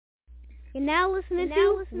You're now listening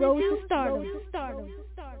to Road to Stardom.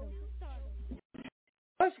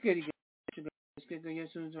 What's good, you guys? It's good to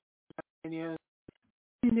get you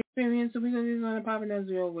the experience. So we're going to be on the popping as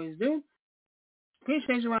we always do.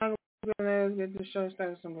 Appreciate you. Let's get the show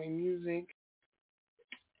started with some great music.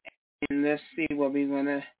 And let's see what we're going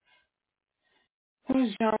to... What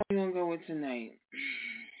genre we're going to go with tonight?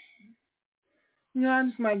 You know, I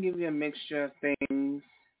just might give you a mixture of things.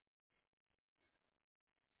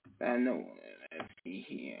 I know. Let's see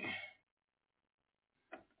here.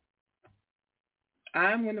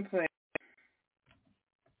 I'm going to play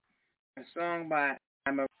a song by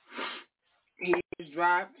Amarillo. He just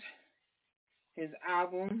dropped his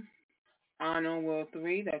album, Honor Will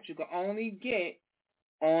 3, that you can only get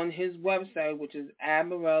on his website, which is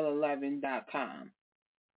Amarillo11.com.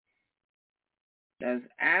 That's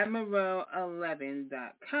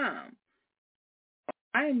Amarillo11.com.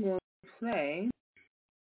 I'm going to play...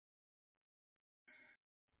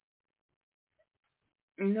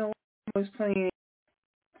 You know, I'm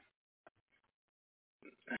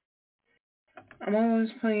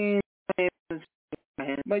always playing,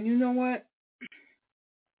 but you know what?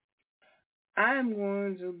 I'm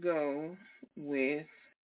going to go with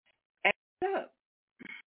Act Up.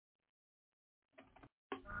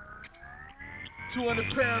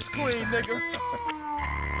 200 pounds clean, nigga.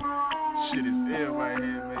 Shit is ill right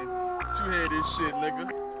here, man. You hear this shit, nigga?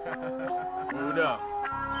 Hold up.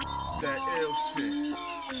 That ill shit.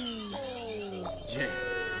 Yeah,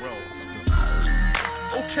 roll.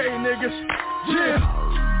 Okay, niggas. Yeah.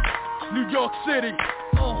 New York City.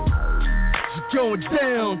 It's going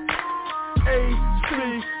down.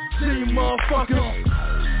 ACG, motherfuckers.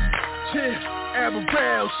 Yeah,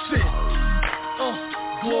 Amarillo shit.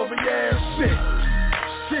 Glory ass shit.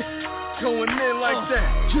 Shit going in like that.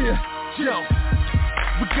 Yeah, yo.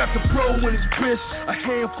 We got the bro in his bitch. A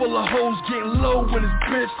handful of hoes getting low in his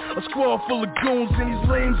bitch. A squad full of goons and these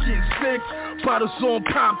lames getting sick. Bottles on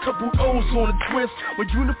pop, couple O's on a twist. When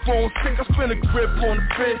uniforms sick, I spin a grip on the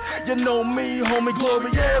fit. You know me, homie,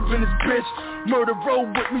 Glory Ave in his bitch. Murder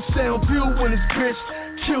road with me, Sound View in his bitch.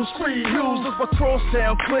 Kill Street Hills, that's my cross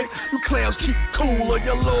sound click. You clowns keep cool or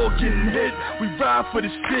your lord getting hit. We ride for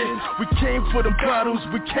this shit. We came for them bottles,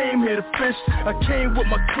 we came here to fish. I came with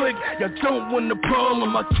my clique, y'all don't want the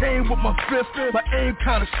problem. I came with my fifth, my aim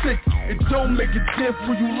kinda sick. It don't make a diff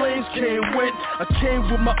when you lanes can't win. I came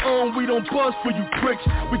with my own, we don't buzz for you pricks.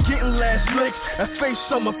 We getting last licks, and face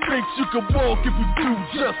on my face. You can walk if you do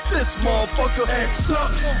just this, motherfucker. Act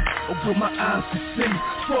up, with my eyes to see.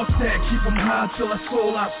 Fuck that, keep them high till I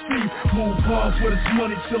soul I see. Move hard for this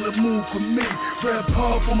money till it move for me. Rap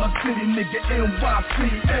hard for my city, nigga,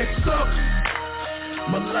 NYC. X up.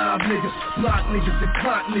 My live niggas, block niggas, and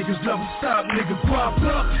clock niggas, never stop, nigga, pop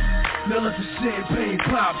up. Now let the champagne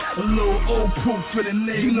pop, a little old proof for the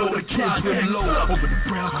name. You know the kids been low, over the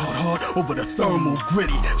brown card hard, over the thermal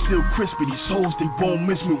gritty. Still crispy, these hoes, they won't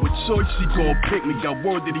miss me with choice. She gon' pick me, got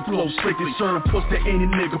word that he flow slickly. Serve plus that any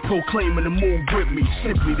nigga proclaiming to move with me.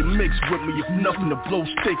 Simply to mix with me, if nothing to blow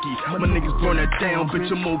sticky. My niggas burn that down, bitch,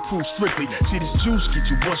 I'm on proof strictly. See this juice get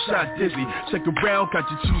you one shot dizzy. Second round, got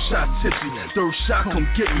you 2 shots tipsy. Third shot, come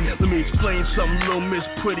get me. Let me explain something, little Miss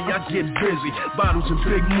Pretty, I get busy. Bottles and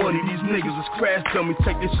big money, these niggas is crash dummies.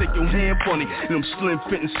 Take this, shake your hand funny. And them slim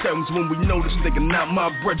fitting sevens when we know this nigga not my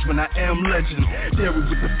brethren. I am legend. Dairy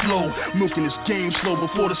with the flow, milking this game slow.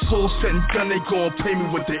 Before the soul set and done, they gon' pay me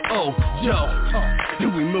what they owe. Yo,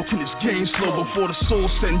 and we milking this game slow. Before the soul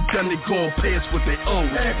set and done, they gon' pay us what they owe.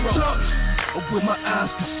 With my eyes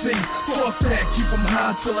to see. Fuck that, keep them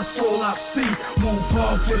high till that's all I see. Move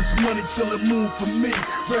hard for this money till it move for me.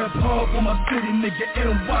 Rap hard for my city, nigga,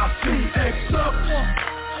 NYC. X up.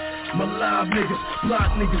 My live niggas,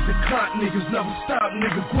 block niggas, and clock niggas, never stop,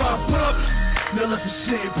 nigga, guap up. Now let the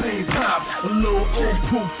champagne pop, a little old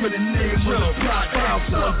proof for the name of the block.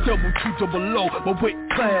 5, 1, double, 2, double low, my weight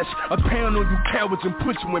class. I pound on you cowards and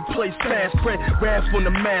put you in place fast. Spread wrath on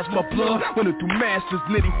the mask, my blood running through masters.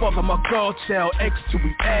 Nitty father, my godchild, X till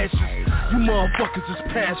we ashes. You motherfuckers is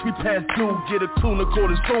past, we past due. Get a clue, no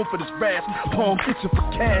quarters zone for this rasp. Palm kitchen for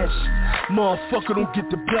cash. Motherfucker don't get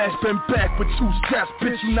the blast, been back with 2 straps,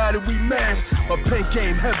 bitch united we mash. My pen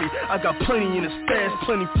game heavy, I got plenty in the stash,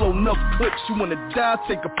 plenty flow, enough clicks. You wanna die,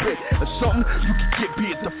 take a pic or something, you can get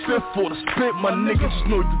be at the 5th or the spit. My niggas just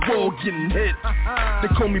know you all getting hit.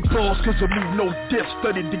 They call me boss cause I move no dip.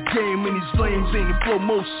 Studied the game and these lames ain't flow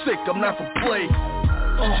most sick, I'm not for play.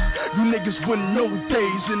 You niggas wouldn't know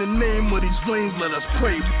days. In the name of these lanes, let us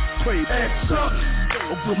pray. X up.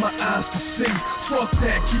 Open my eyes to see. Fuck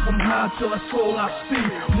that, keep them high till that's all I see.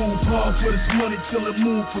 Move hard for this money till it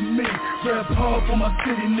move for me. Rap hard for my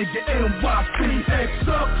city, nigga, NYC. X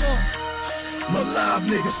up. My live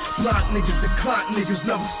niggas, block niggas, the clock niggas,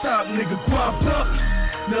 never stop, nigga, guap up.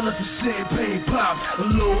 Now let the champagne pop. A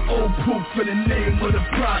little old proof for the name of the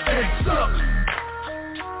plot. X up.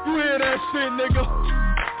 You hear that shit, nigga?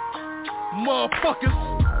 Motherfuckers.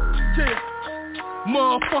 Yeah.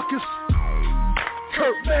 Motherfuckers.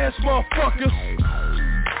 Kurt Nash, motherfuckers.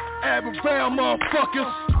 Abervale,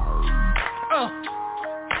 motherfuckers.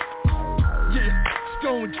 Yeah, it's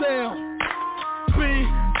going down.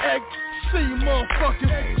 BXC,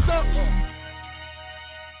 motherfuckers. Stop.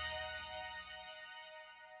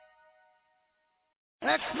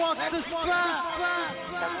 X marks the spot.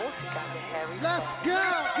 Let's go.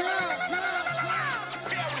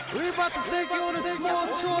 We about to take you on a small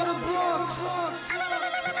tour of the Bronx.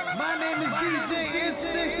 My name is DJ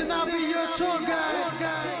Instinct and I'll be your tour guide.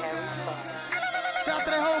 Shout to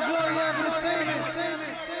that whole Glory Entertainment.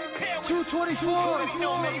 224.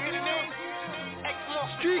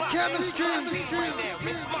 Street chemistry.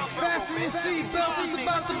 Fasten your seatbelt, it's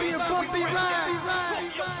about to be a bumpy ride.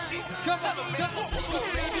 Come on.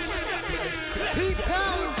 Pete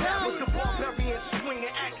Power. With the barbarian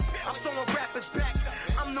swinging axe, I'm throwing rappers back.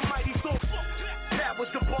 I'm the mighty Thor. That was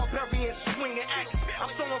the barbarian swinging axe. I'm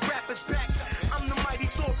throwing rappers back. I'm the mighty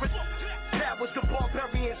Thor. That was the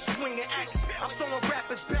barbarian swinging axe. I'm throwing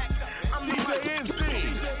rappers back. I'm the mighty.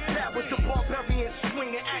 That was the barbarian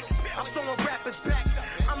swinging axe. I'm throwing rappers back.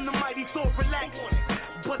 I'm the mighty Thor. Relax,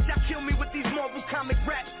 but y'all kill me with these Marvel comic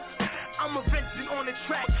raps. I'm avenging on the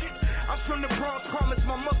track. I'm from the Bronx, promise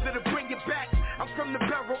my mother to bring it back. I'm from the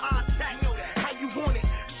barrel, I attack. How you want it?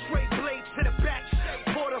 Straight blade to the back.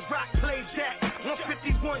 Pour the rock, play that.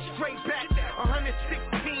 151 straight back.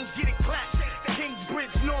 116, get it clapped.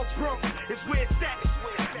 Kingsbridge, North Bronx is where it's at.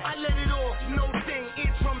 I let it off, no thing.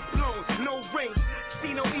 Eardrums blown, no ring.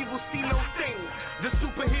 See no evil, see no thing. The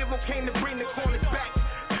superhero came to bring the corners back.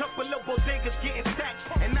 Couple of bodegas getting stacked.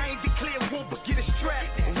 And I ain't declare war, but get it strapped.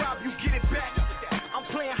 Rob, you get it back. I'm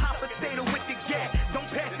playing hot potato with the gat. Don't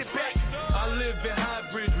pass it back. I live in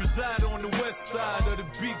Highbridge, reside on the west side of the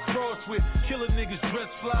big cross with killer niggas dress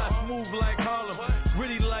fly, smooth like Harlem,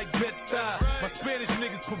 gritty like Bed-Stuy. My Spanish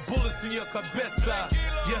niggas put bullets in your cabeza.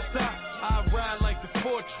 Yes, I ride like the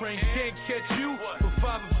 4 train. Can't catch you, but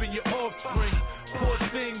 5 have been your offspring. Poor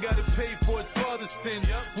thing gotta pay for his father's sin.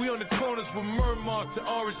 We on the corners with Murmark to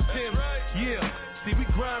Orange Tim. Yeah, see we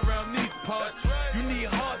grind around these parts. You need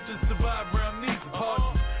heart to survive around these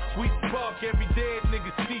parts. We spark every day,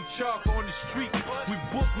 niggas see chalk on the street. We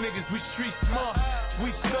book niggas, we street smart.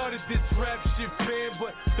 We started this rap shit, fam,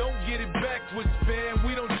 but don't get it backwards, fam.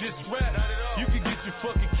 We don't just rap. You can get your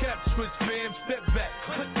fucking cap twist, fam. Step back,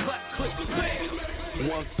 click, clap, click, bam.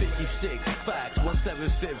 156, Fox,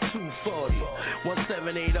 175, 240,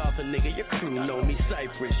 178 Arthur, nigga, your crew know me.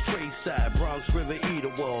 Cypress, Trade Side, Bronx River,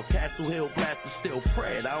 Edenwald, Castle Hill, Blaster, still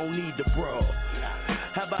Fred, I don't need the brawl.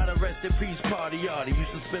 How about a rest in peace party yardy?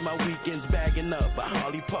 Used to spend my weekends bagging up a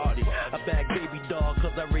Holly party. I bag baby doll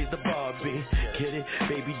cause I raised the Barbie. Get it?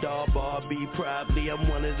 Baby doll Barbie. Probably I'm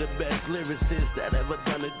one of the best lyricists that ever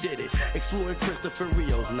done or did it. Exploring Christopher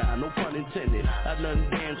Rios, nah, no pun intended. I done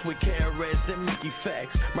danced with KRS and Mickey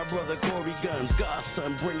Facts. My brother Corey Guns,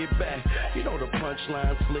 Godson, bring it back. You know the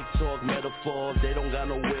punchline, slick talk, metaphors. They don't got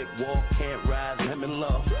no wick, walk, can't ride, lemon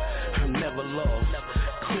love. I never lost.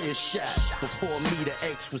 Clear shot. Before me the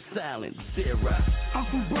X was silent, zero. I'm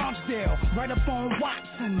from Bronxdale, right up on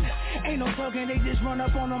Watson. Ain't no talking, they just run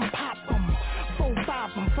up on them, pop them.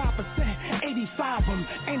 4-5 them, 5%, 85 them.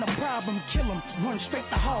 Ain't a problem, kill them, run straight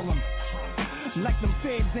to Harlem. Like them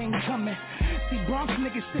feds ain't coming. See Bronx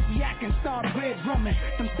niggas sip yak and start red drumming.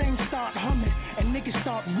 Them things start humming and niggas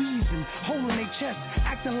start wheezing, holding their chest,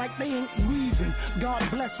 acting like they ain't wheezing. God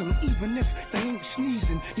bless them, even if they ain't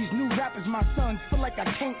sneezing. These new rappers, my sons, feel like I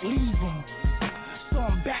can't leave them. So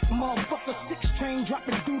I'm back, motherfucker. 6 train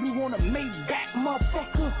dropping doo-doo on a Maybach,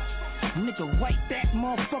 motherfucker. Nigga, write that,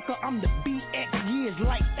 motherfucker. I'm the BX years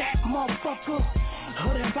like that, motherfucker.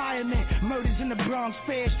 Hood environment, murders in the Bronx,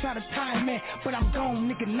 feds try to time me, but I'm gone,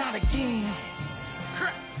 nigga, not again.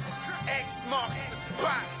 X marks the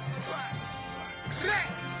spot.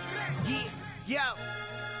 Yeah,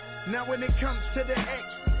 yo. Now when it comes to the X,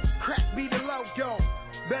 crack be the logo.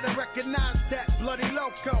 Better recognize that bloody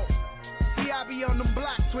loco. See, I be on them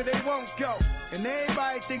blocks where they won't go. And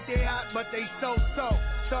everybody think they hot, but they so.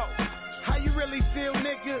 So, how you really feel,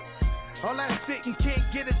 nigga? All that sitting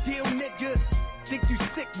can't get a deal, nigga. Think you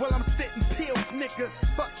sick while I'm sitting pills, nigga.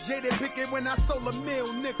 Fuck Jada Pickett when I sold a mill,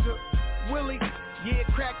 nigga. Willie. Yeah,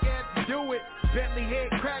 crack ass do it. Bentley head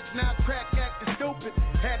crack, now crack acting stupid.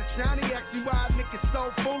 Had a shiny ask me why niggas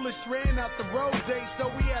so foolish. Ran out the road day, so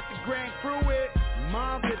we had to grand crew it.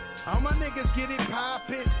 Mob it, all my niggas get it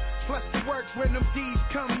poppin'. Plus the work when them D's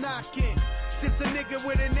come knockin'. Just a nigga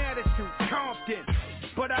with an attitude, Compton.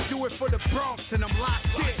 But I do it for the Bronx and I'm locked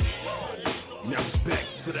in. Now it's back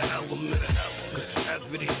to the element. Cause it's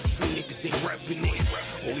evident, you niggas ain't reppin' it.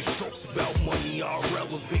 All these talks about money are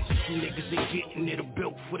relevant. You niggas ain't getting it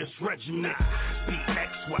built for this regiment.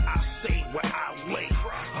 BX where I say, where I lay.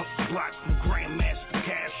 Up the block from Grandmaster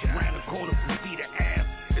Cash. Around the corner from Cedar Ave.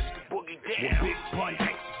 It's the boogie down. With big pun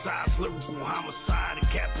exercise, lyrical homicide and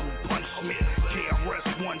capital punishment.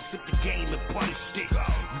 KRS-One took the game and punished it.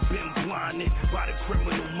 You been blinded by the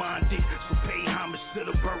criminal minded. So pay homage to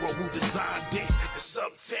the borough who designed it. It's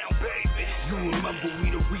Uptown, baby. You remember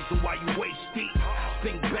we the reason why you waste deep.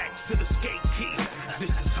 Think back to the skate key. This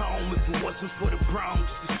is home. If it wasn't for the Bronx,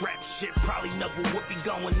 this rap shit probably never would be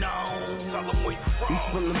going on. Tell them where you from. We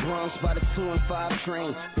from the Bronx by the 2 and 5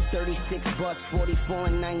 train. The 36 bus, 44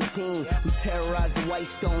 and 19. We terrorized the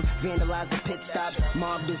Whitestone, vandalized the pit stops.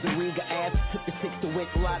 Mobbed as a Riga ass, took the 6 to Wick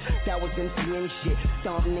Lock. That was MCN shit.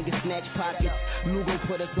 Stomp niggas, snatch pockets. Lugo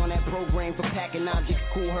put us on that program for packing objects.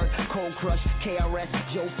 Cool Hurt, Cold Crush,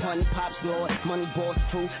 KRS, Joe Pun, Pops Lord, Money Boss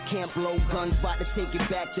 2, Camp Low, guns, about to take it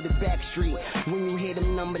back to the back street. When you hear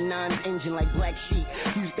them number 9 engine like Black Sheep.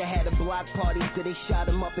 Used to have the block parties till they shot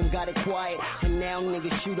them up and got it quiet. And now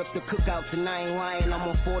niggas shoot up the cookouts and I ain't lying. I'm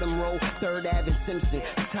on Fordham Road, 3rd Ave and Simpson.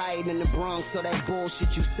 Tired in the Bronx, so that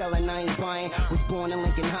bullshit you selling I ain't buying. Was born in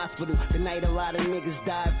Lincoln Hospital, the night a lot of niggas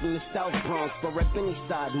died from the South Bronx. But rep any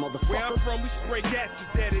side, motherfucker. Where I'm from, we spray gases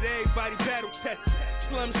at it. Everybody battle tested.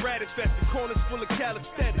 Slums rat infested, corners full of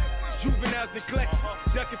calisthenics. Juveniles neglected,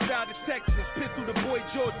 ducking foul detectives. Pistol the boy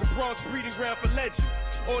George, the Bronx breeding ground for legends.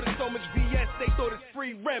 Ordered so much BS, they thought it's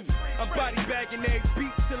free Remy. I'm body bagging every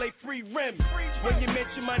beat till they free Remy. When you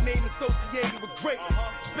mention my name associated with great.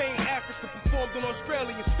 Spain, Africa, performed on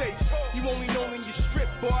Australian stage. You only know when you strip,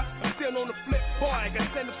 boy. I'm still on the flip, boy. I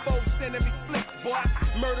got centerfold, send every flip, boy.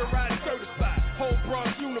 Murder ride certified, whole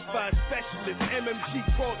Bronx unified, specialist, MMG,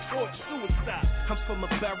 cross-court, suicide. I'm from a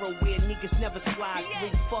borough where niggas never slide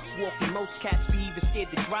through. Fuck walking, most cats be even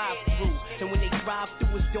scared to drive through. And when they drive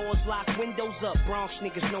through, his doors locked, windows up. Bronx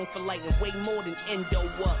niggas known for lighting way more than endo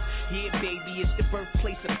up. Yeah, baby, it's the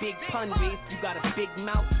birthplace of Big Pun. If you got a big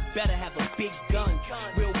mouth, better have a big gun.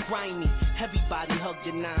 Real grimy, heavy body hug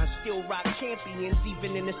the 9. Still rock champions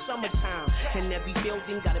even in the summertime. And every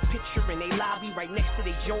building got a picture in they lobby. Right next to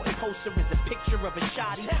their Jordan poster is a picture of a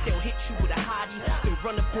shotty. They'll hit you with a hottie, then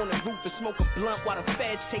run up on the roof and smoke a blunt while the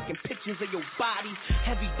feds taking pictures of your body.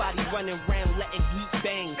 Everybody running around letting heat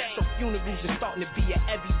bang. So funerals are starting to be a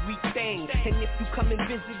every week thing. And if you come and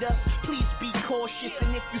visit us, please be cautious.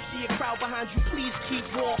 And if you see a crowd behind you, please keep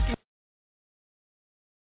walking.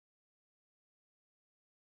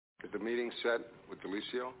 Is the meeting set with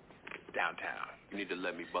Delicio? Downtown. You need to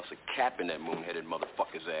let me bust a cap in that moon-headed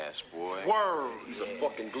motherfucker's ass, boy. Word! He's a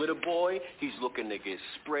fucking glitter boy. He's looking to get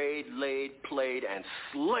sprayed, laid, played, and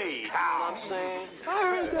slayed. You know what I'm saying? I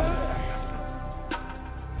heard that.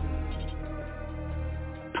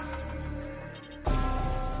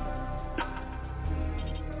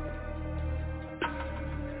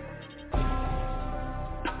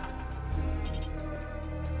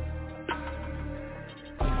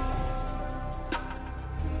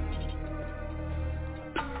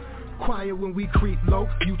 Quiet when we creep low,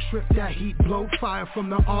 you trip that heat blow. Fire from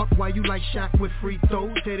the arc while you like Shaq with free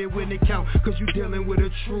throws. Hit it when it count, cause you dealing with a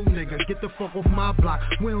true nigga. Get the fuck off my block,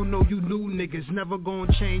 we don't know you new niggas. Never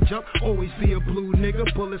gonna change up, always be a blue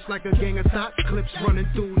nigga. Bullets like a gang of thoughts, clips running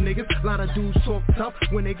through niggas. Lot of dudes talk tough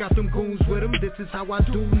when they got them goons with them. This is how I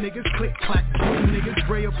do niggas, click clack boom niggas.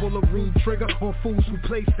 Raya pull a rude trigger on fools who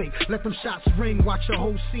play fake. Let them shots ring, watch your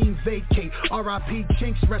whole scene vacate. R.I.P.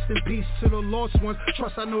 Chinks, rest in peace to the lost ones.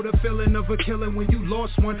 Trust I know the feeling of a killing when you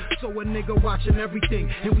lost one. So a nigga watching everything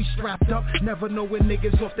and we strapped up. Never know when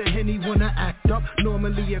niggas off the Henny wanna act up.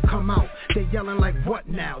 Normally it come out, they yelling like what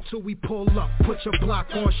now? Till we pull up, put your block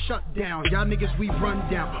on shutdown. Y'all niggas we run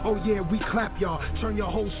down, oh yeah we clap y'all. Turn your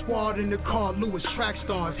whole squad into Carl Lewis track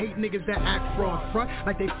stars. Hate niggas that act fraud front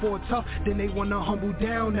like they fought tough. Then they wanna humble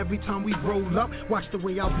down every time we roll up. Watch the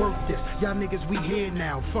way I work this, y'all niggas we here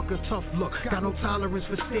now. Fuck a tough look, got no tolerance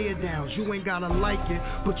for stare downs. You ain't gotta like it,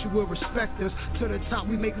 but you will will respect us. To the top,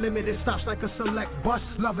 we make limited stops like a select bus.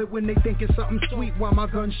 Love it when they think it's something sweet while my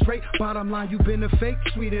gun's straight. Bottom line, you been a fake,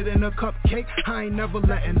 sweeter than a cupcake. I ain't never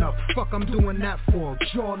letting up, fuck I'm doing that for.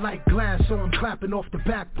 Jaw like glass, so I'm clapping off the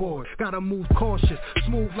backboard. Gotta move cautious,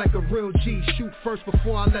 smooth like a real G. Shoot first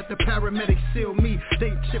before I let the paramedics seal me.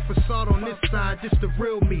 They chip facade on this side, this the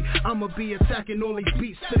real me. I'ma be attacking all these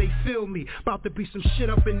beats till they feel me. About to be some shit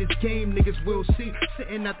up in this game, niggas will see.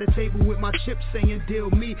 Sitting at the table with my chips saying deal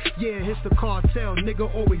me. Yeah, it's the cartel,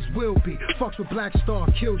 nigga always will be. Fucks with Black Star,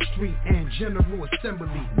 Kill Street, and General Assembly,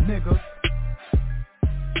 nigga.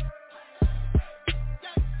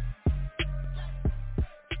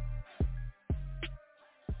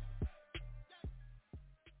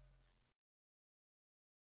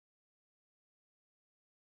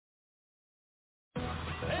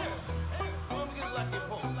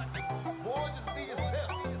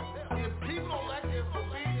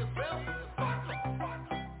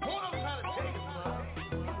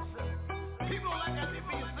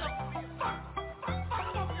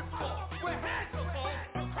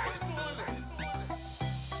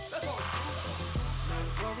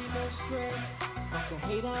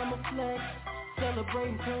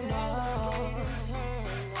 Celebrate tonight.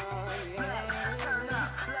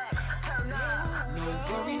 No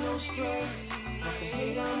worry, no stress. Like a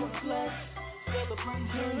hate, I'm a flex. Celebrate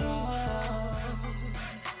tonight.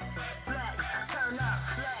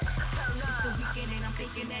 It's the weekend and I'm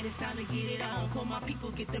thinking that it's time to get it on. Call my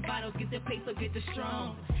people, get the bottle, get the paper, get the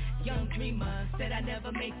strong. Young dreamer, said I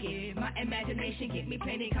never make it. My imagination get me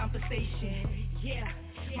plenty conversation. Yeah.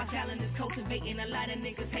 My talent is cultivating, a lot of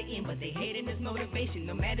niggas hating, but they hating is motivation.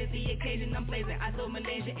 No matter the occasion, I'm blazing. I told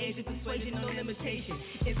Malaysia, Asian persuasion, no limitation.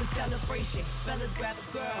 It's a celebration. Fellas grab a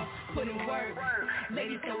girl, put in work.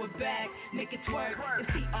 Ladies throw it back, make it twerk. It's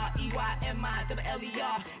TREYMILLER.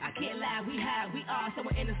 I can't lie, we high, we are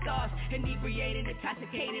somewhere in the stars. Inebriated,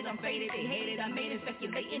 intoxicated, I'm faded, they hate it. I made it,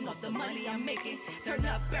 speculating off the money I'm making. Turn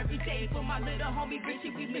up every day for my little homie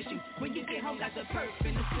Richie, we miss you. When you get home, got the perf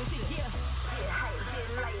in the sushi, yeah.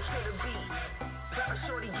 Light to the beat. Got a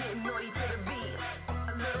shorty getting naughty to the beat.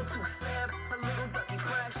 A little too fab, a little ducky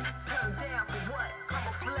fresh. Turn down for what? I'm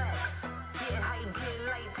a flex. Yeah, how you get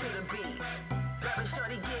light to the beat? Got a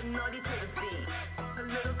shorty getting naughty to the beat. A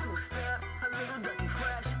little too fab, a little ducky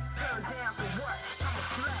fresh. Turn down for what? I'm a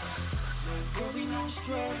flex. No worry, no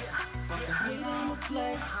stress. Like a hate, I'm a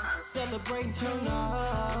flex. Celebrate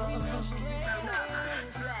tonight. Turn up,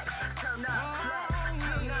 flex. Turn up, flex.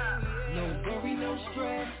 Turn up. No worry, no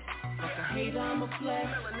stress. Like a hate, I'm a flex.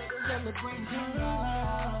 Celebrate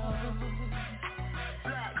tonight.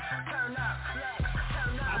 Flex, turn up, flex,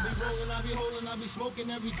 turn up. I be rolling, I be holding, I be smoking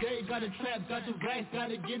every day. Got a trap, got your racks,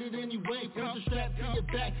 gotta get it anyway. Put your strap to your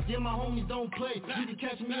back, yeah, my homies don't play. You can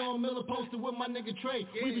catch me on Miller posted with my nigga Trey.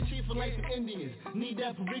 We be chiefin' like the Indians. Need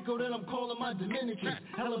that for Rico, then I'm calling my Dominicans.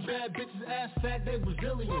 Hella bad bitches, ass fat, they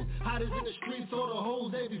Brazilian. Hottest in the streets, all the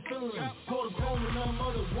hoes, they be feeling them. Quarter chrome and none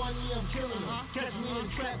murder, 1 year I'm killing them. Catch me in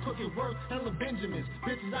the trap, cooking work, hella Benjamins.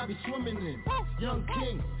 Bitches I be swimming in. Young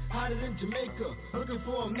King, hotter than Jamaica. Looking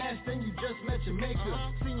for a match, then you just met your maker.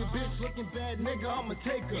 Seen your bitch looking bad, nigga, I'ma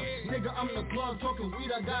take her. Nigga, I'm in the club talking weed,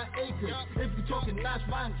 I got acres. If you talking notch,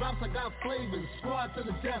 mine drops, I got flavors. Squad to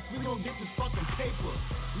the death, we gon' get this fucking paper.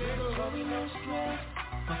 Nigga, worry, no stress.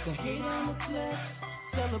 Like a hate, I'm a flex.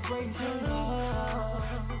 Celebrate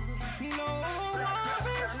tonight.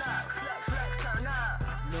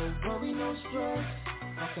 No worry, no stress.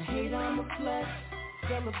 Like a hate, I'm a flex.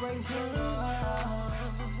 Celebrate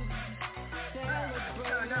tonight.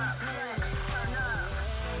 Turn up, flex, turn up.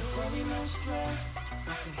 Worry, no stress.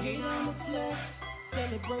 Like a hate, I'm a flex.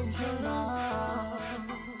 Celebrate tonight.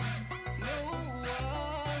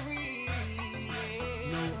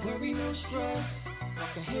 No worry, no stress.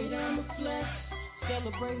 Like a hate, I'm a flex.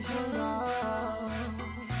 Celebrate tonight.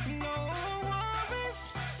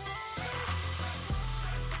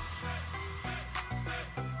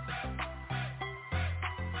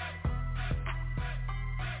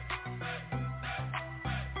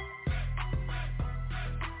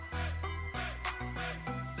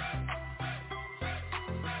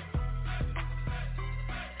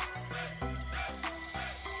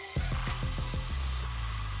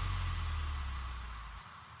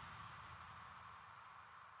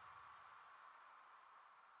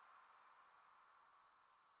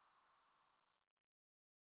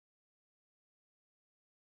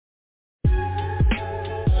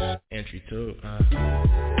 Entry 2,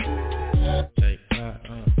 take 5,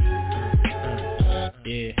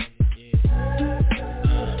 yeah.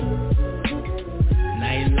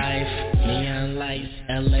 Nightlife, neon lights,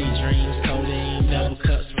 LA dreams, codeine, double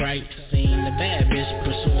cup Sprite. Seen the bad bitch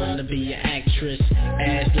pursuing be an actress.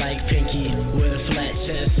 Ass like Pinky with a flat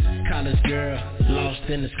chest. College girl, lost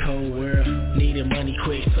in this cold world. Needed money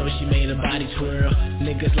quick, so she made her body twirl.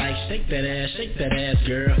 Niggas like, shake that ass,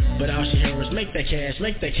 girl. But all she heard was, make that cash,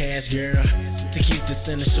 girl. To keep this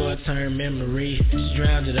in a short-term memory, she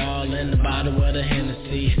drowned it all in the bottle of the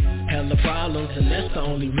Hennessy. Hella problems, and that's the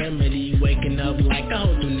only remedy. Waking up like, I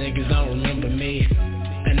hope them niggas don't remember me.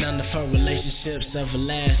 And none of her relationships ever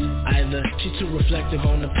last. Either she too reflective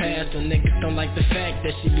on the past, or niggas don't like the fact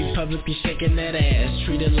that she be publicly shaking that ass.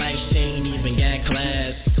 Treated like she ain't even got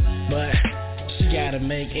class. But she gotta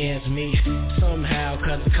make ends meet somehow,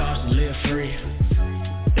 cut the cost to live free.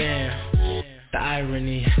 Damn, the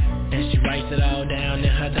irony. And she writes it all down in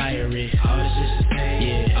her diary. All the shit she said,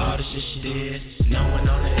 yeah, all the shit she did. Knowing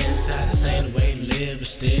on the inside this ain't the way to live, but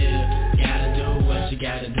still gotta do what you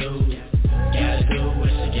gotta do. Gotta do what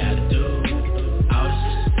she gotta do. All the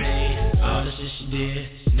shit she said, all the shit she did.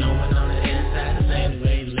 Knowing on the inside this ain't the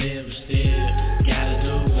way to live, but still gotta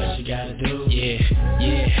do what she gotta do. Yeah,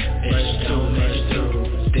 but she do.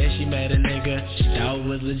 Then she met a nigga she thought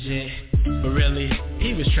was legit, but really,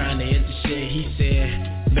 he was trying to hit the shit. He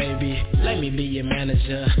said, baby, let me be your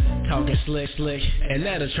manager. Talking slick, and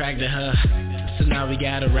that attracted her. So now we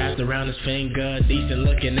got her wrapped around his finger. Decent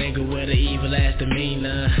looking nigga with an evil ass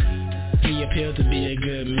demeanor. He appeared to be a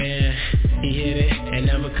good man. He hit it and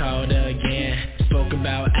never called her again. Spoke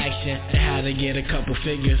about action and how to get a couple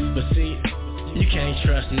figures. But see, you can't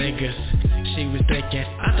trust niggas. She was thinking,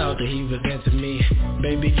 I thought that he was into me.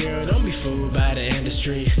 Baby girl, don't be fooled by the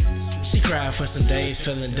industry. She cried for some days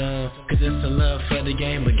feeling dumb, cause it's a love for the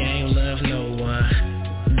game, but game love no one.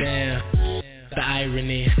 Damn, the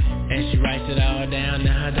irony. And she writes it all down in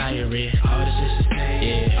her diary. All the shit she said,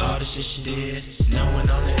 yeah, all the shit she did. Knowing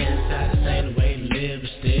on the inside this ain't the way to live,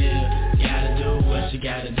 but still gotta do what you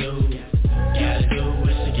gotta do. Gotta do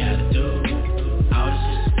what you gotta do. All the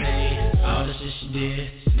shit she said, all the shit she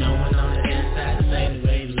did. Knowing on the inside this ain't the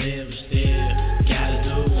way to live, but still gotta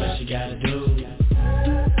do what you gotta do.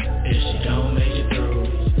 If she don't make it through,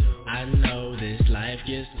 I know this life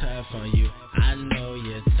gets tough on you. I know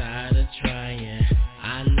you're tired of trying.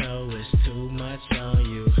 I know it's too much on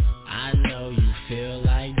you. I know you feel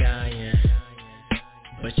like dying,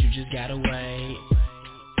 but you just gotta wait.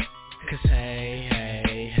 Cause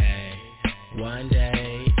hey, one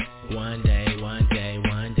day.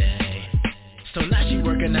 So now she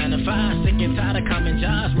working 9 to 5, sick and tired of common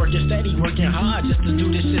jobs, working steady, working hard just to do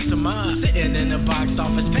this shit some more. Sitting in the box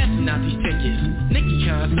office, passing out these tickets. Nicki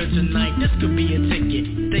concert tonight, this could be a ticket.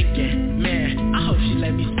 Thinking, man, I hope she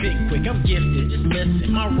let me spit quick. I'm gifted, just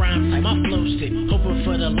listen, my rhyme tight, my flow sick. Hoping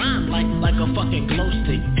for the limelight like a fucking glow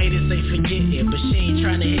stick. Haters say forget it, but she ain't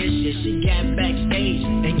trying to hear shit. She got backstage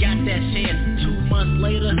and got that chance. 2 months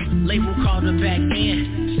later, label called her back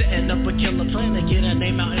in. Setting up a killer plan to get her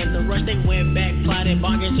name out in the rush. They went back, plotted,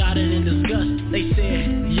 bargained, jotted, and discussed. They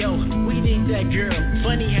said, yo, we need that girl.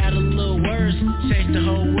 Funny how the little words changed the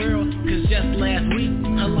whole world. Cause just last week,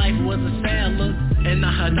 her life was a sad look, and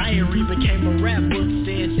now her diary became a rap book.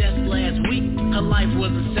 Said just last week, her life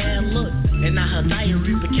was a sad look, and now her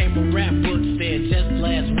diary became a rap book. Said just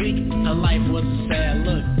last week, her life was a sad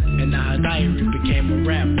look, and now her diary became a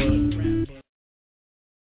rap book.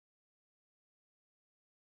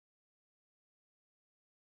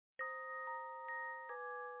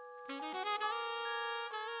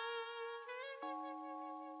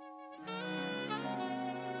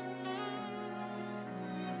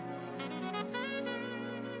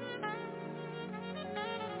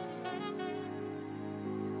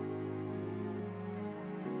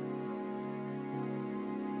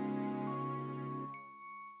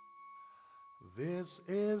 This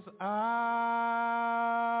is our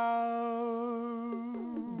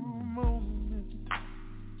moment.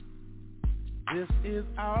 This is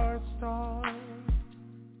our start.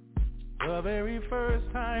 The very first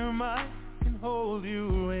time I can hold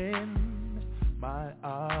you in my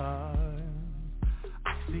arms.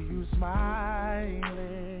 I see you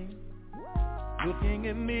smiling, looking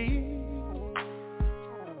at me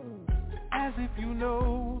as if you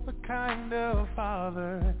know the kind of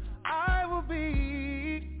father I will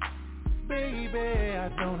be. Baby, I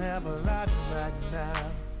don't have a lot right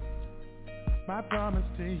now. My promise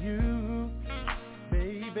to you,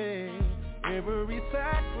 baby, every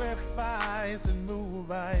sacrifice and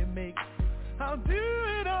move I make, I'll do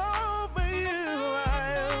it all for you.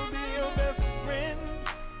 I'll be your best friend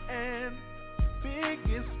and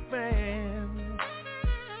biggest fan.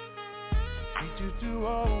 Teach you to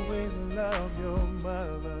always love your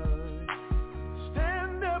mother.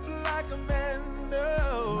 Stand up like a man,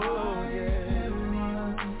 oh yeah.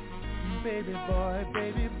 Baby, baby boy,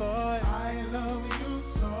 baby boy. I love you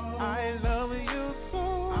so. I love you so.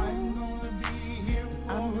 I'm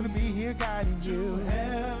gonna be here guiding you. To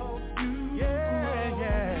help you. Yeah,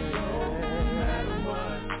 yeah.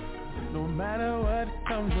 No matter what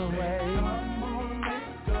comes your way. Come on,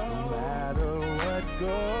 let's go. No matter what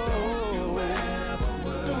goes.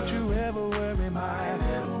 Don't you ever worry, my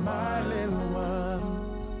little one.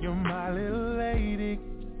 You're my little lady.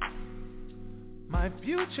 My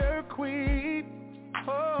future queen.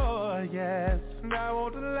 Oh yes, and I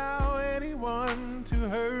won't allow anyone to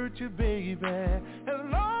hurt you, baby. As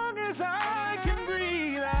long as I can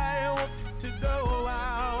breathe, I want to go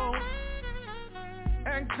out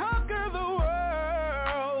and conquer the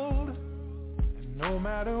world. And no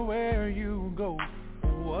matter where you go,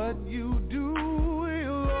 what you do,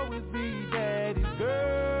 you'll always be daddy's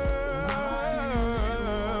girl.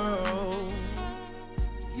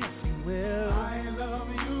 Yes, you will. I love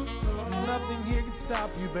you so. Nothing here can stop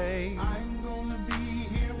you, babe. I'm gonna be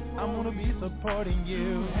here for I'm gonna be supporting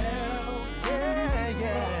you. Help. Yeah.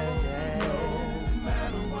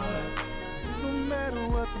 No matter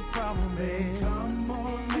what the problem is. Come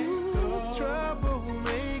on, let's go.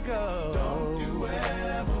 Troublemaker. Don't you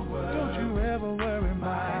ever worry,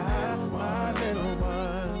 my little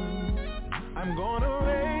one. I'm gonna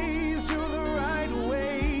raise you the right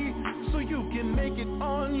way so you can make it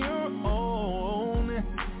on your own.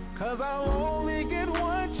 'Cause I'll only get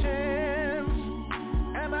one chance,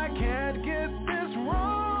 and I can't get this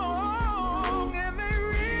wrong. And they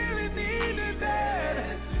really need a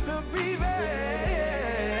dad to be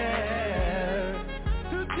there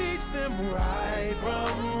to teach them right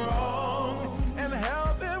from wrong and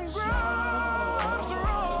help them grow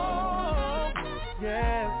strong.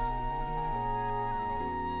 Yes.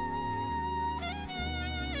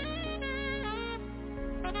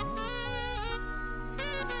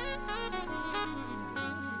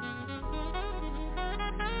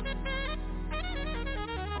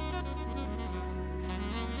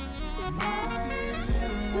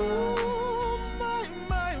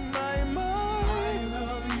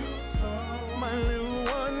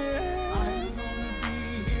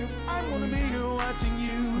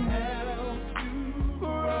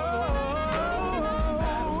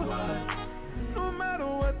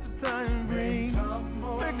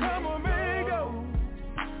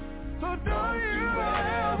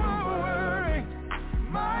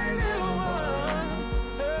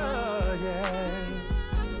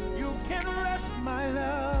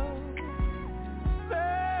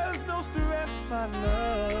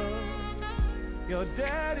 Your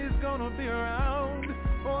daddy's gonna be around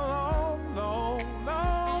for a long, long,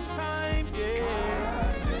 long time,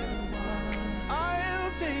 yeah.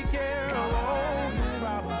 I'll take care of all your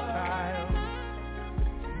problems, child.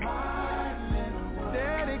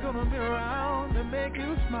 Daddy gonna be around to make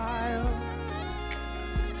you smile.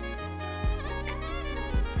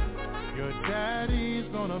 Your daddy's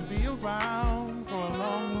gonna be around for a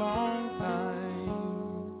long, long time.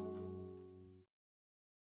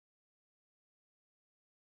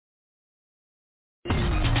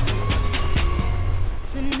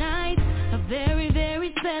 Tonight, a very,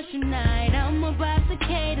 very special night. I'm about to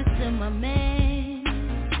cater to my man.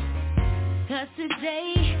 'Cause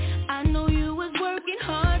today, I know you was working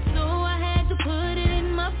hard, so I had to put it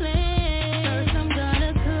in my plan. First I'm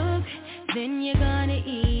gonna cook, then you're gonna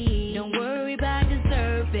eat. Don't worry about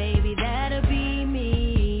dessert, baby, that'll be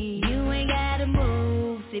me. You ain't gotta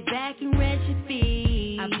move, sit back and rest your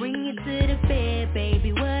feet. I bring you to the bed,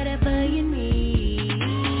 baby, whatever you need.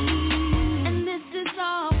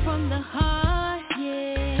 All from the heart,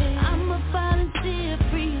 yeah. I'm a volunteer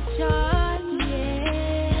free of charge,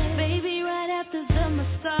 yeah. Baby, right after the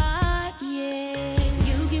massage, yeah.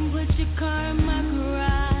 You can put your car in my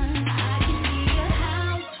garage. I can be your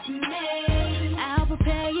housemaid. I'll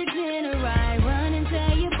prepare your dinner right. Run and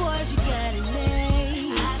tell your boys you got it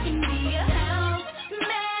made. I can be your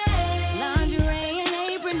housemaid. Lingerie and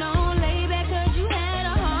apron on, lay back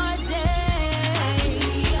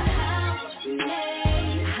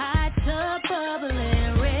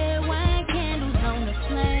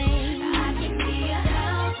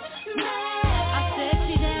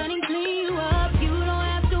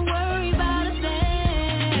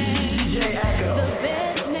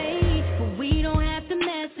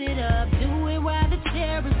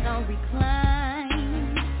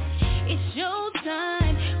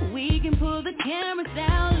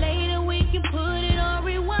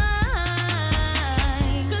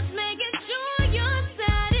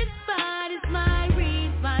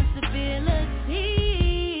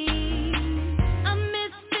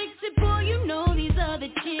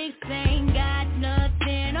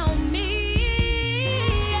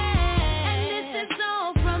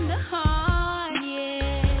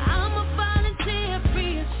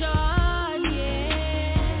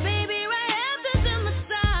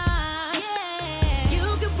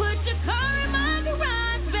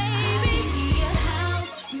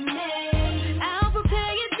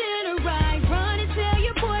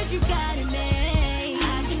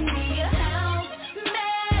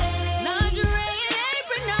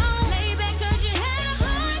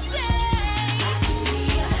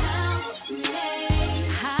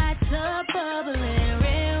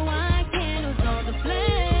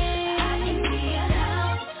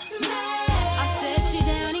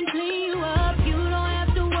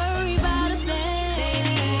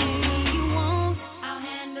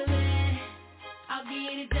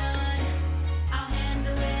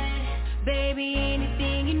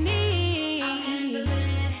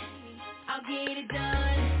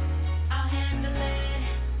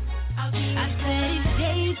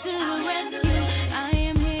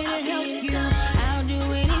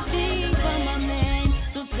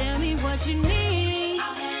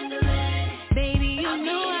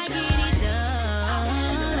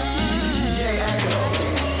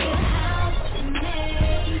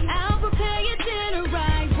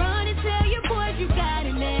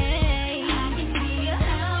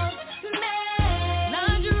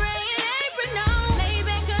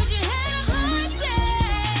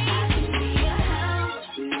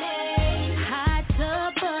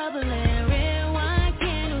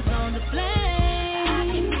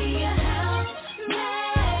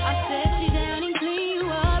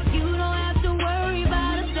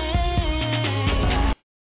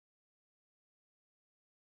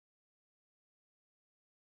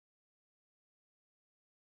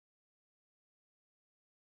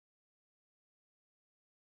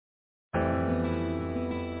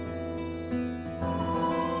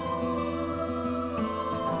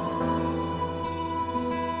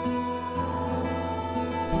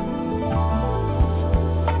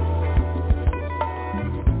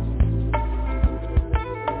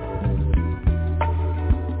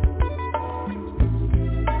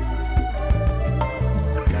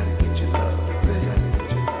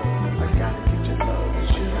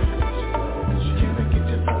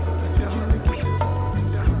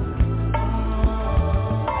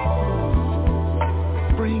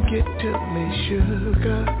it to me,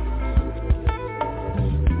 sugar.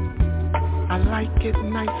 I like it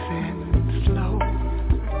nice and slow.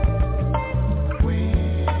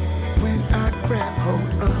 When I grab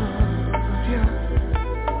hold of you,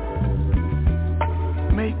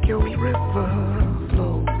 make your river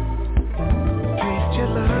flow. Taste your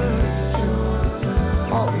love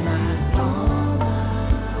all night long.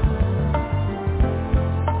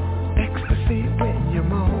 Ecstasy when you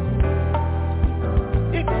moan.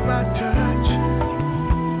 It's my touch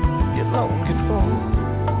you're longing for.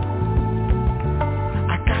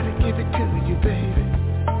 I gotta give it to you, baby,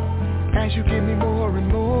 as you give me more and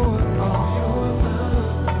more. All your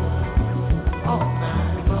love all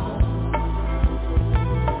night long.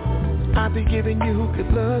 I'll be giving you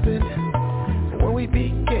good loving when we be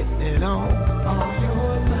getting it on. All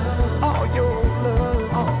your love all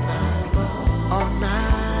night long. All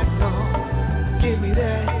night long. Give me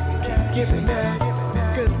that, give me that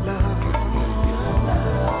good love.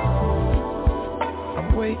 I'm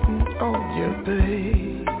waiting on you,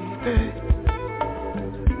 baby,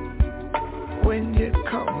 when you're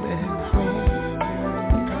coming home.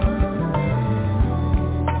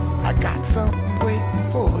 I got something waiting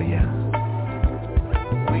for you.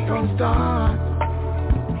 We gon' start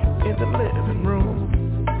in the living room.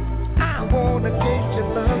 I wanna taste your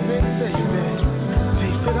loving, baby.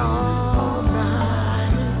 Taste it all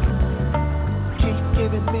night. Keep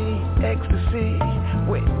giving me ecstasy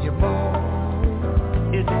when you're born.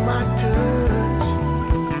 It's my touch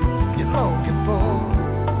you're longing for.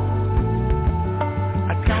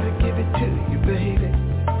 I gotta give it to you, baby,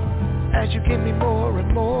 as you give me more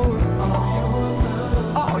and more.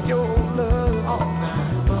 All your love all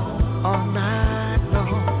night long. All night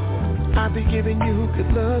long. I'll be giving you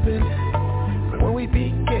good loving when we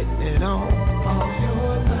be getting it on. All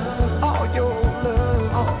your love all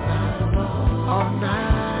night long. All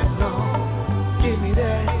night long. Give me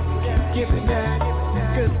that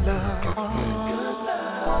good love.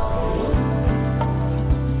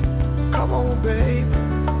 Come on, baby.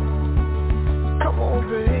 Come on,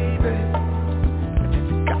 baby. I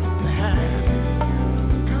just got to have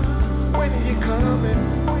you. When are you coming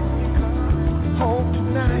home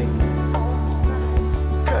tonight?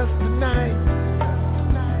 'Cause tonight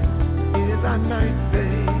is our night,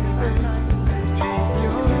 baby.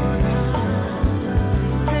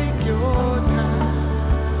 Take your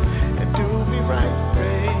time and do me right,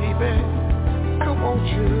 baby. Come on,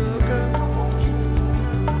 sugar.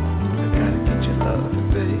 I gotta get your loving,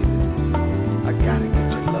 baby. I gotta get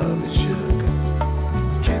your loving, sugar.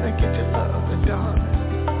 Can I get your loving, darling?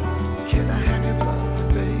 Can I have your loving,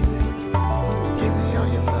 baby? Give me all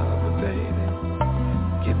your loving, baby.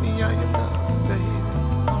 Give me all your loving, baby.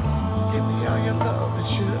 Give me all your loving,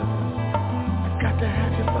 sugar. I got to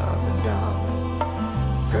have your loving, darling.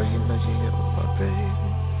 Girl, you know you're my baby.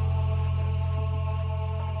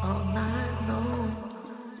 All night long.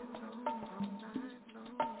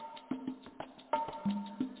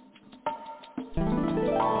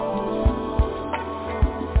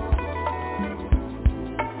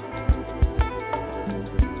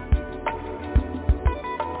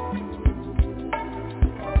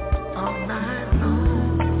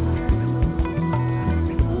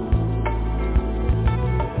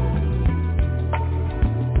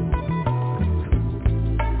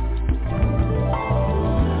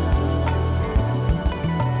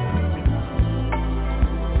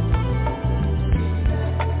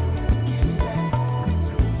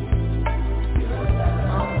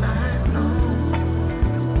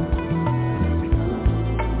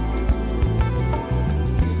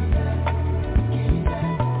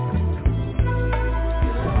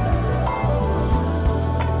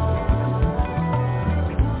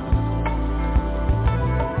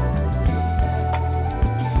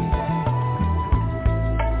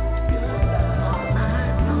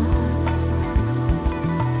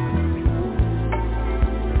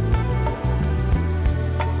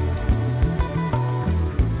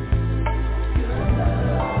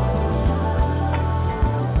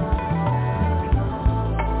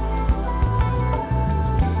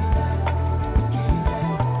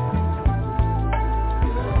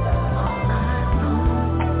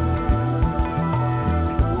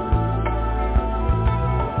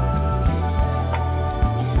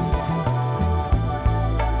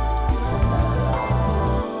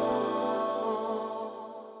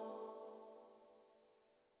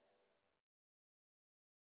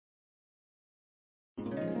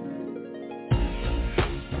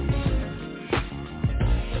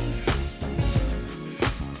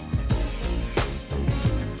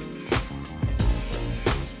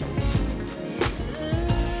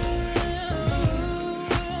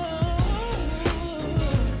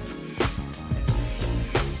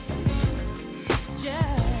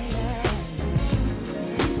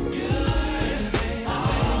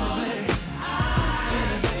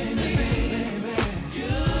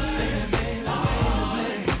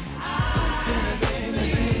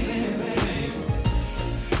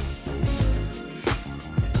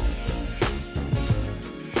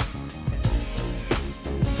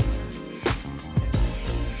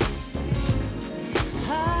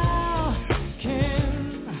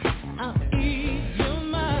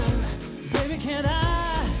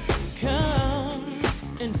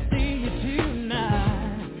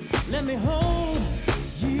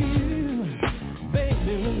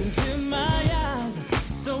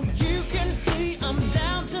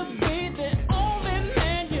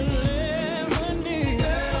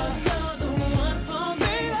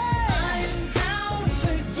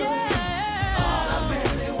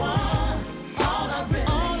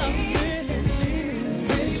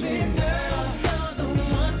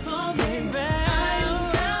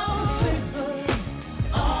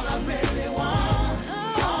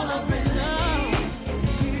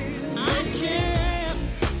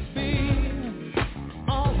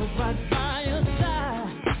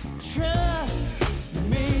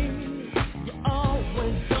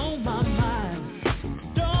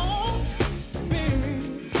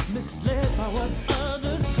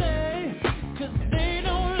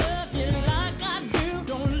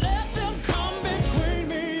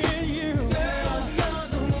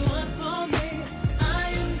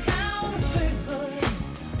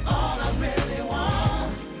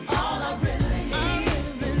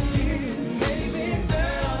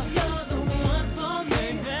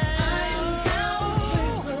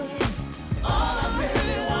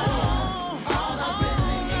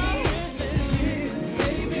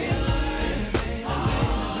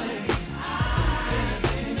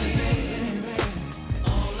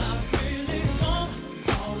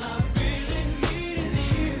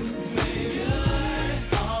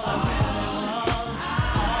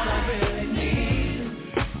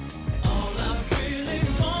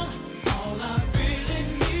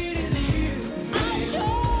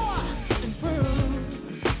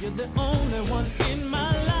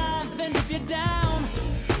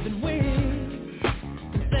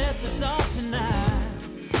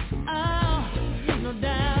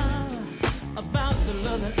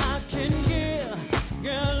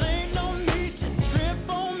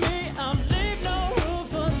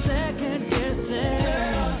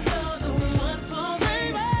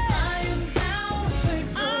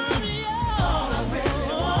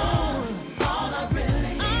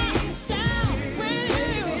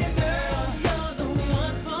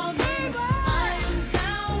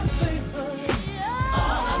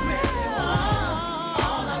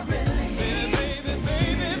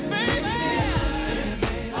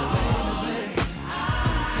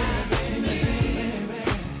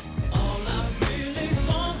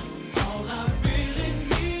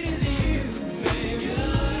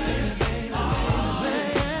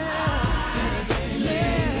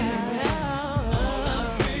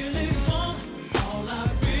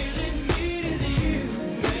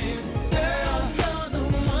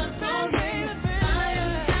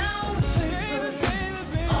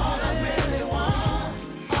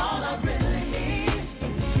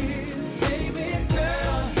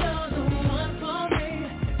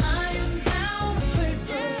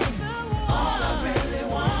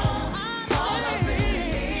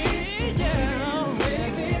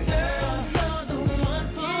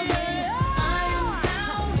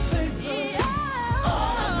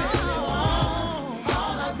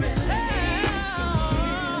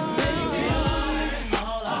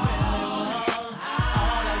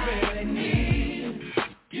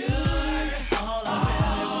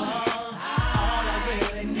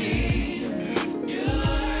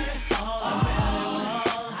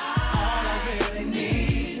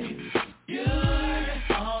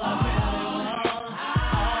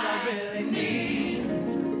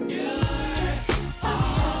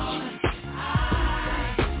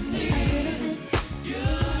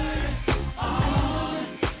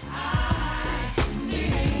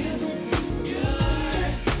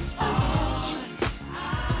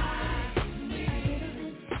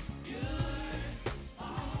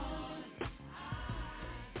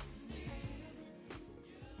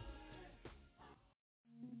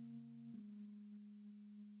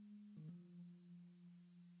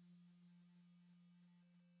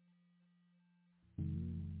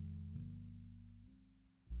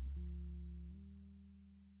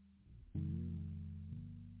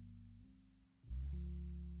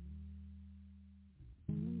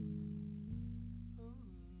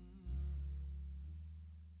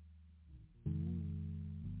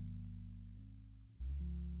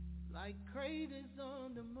 like craters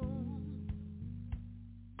on the moon.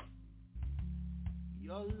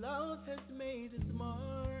 Your love has made its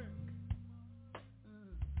mark.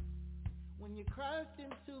 When you crashed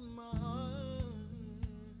into my heart,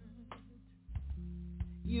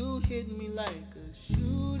 you hit me like a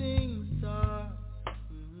shooting star.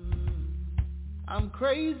 I'm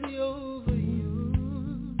crazy over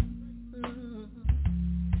you.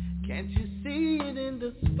 Can't you see it in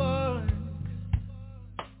the spark?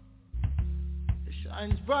 It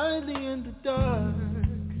shines brightly in the dark.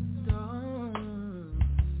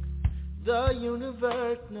 The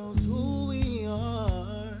universe knows who we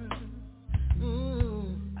are.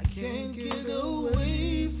 I can't get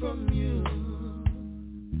away from you.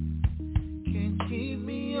 Can't keep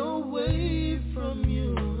me away from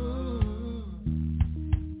you.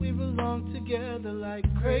 We belong together like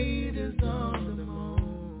craters on the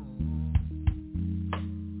moon.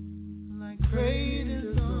 Like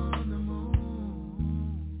craters on the moon.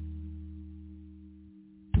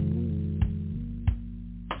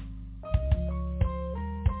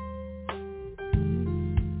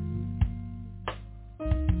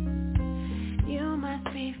 You must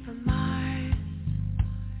be from Mars,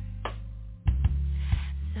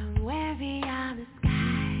 somewhere beyond the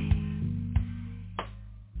sky.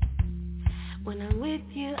 When I'm with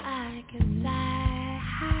you, I can fly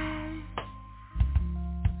high.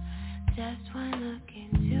 Just one look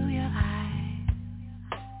into your eyes,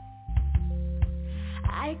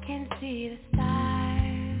 I can see the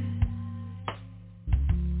stars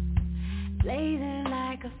blazing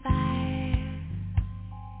like a fire.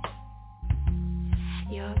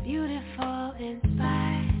 You're beautiful,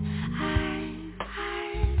 inspired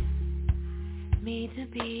me to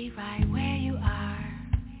be right where you are.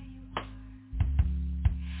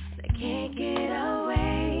 I can't get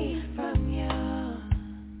away from you.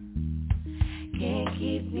 Can't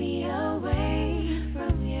keep me away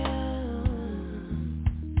from you.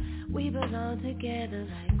 We belong together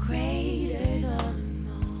like craters on the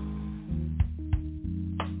moon.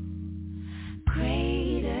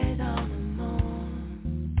 Craters on the moon.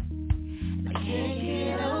 I can't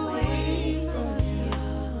get away from you.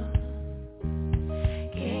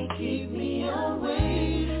 Can't keep me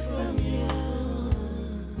away from you.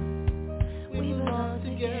 We belong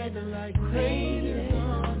together like craters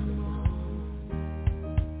on the moon.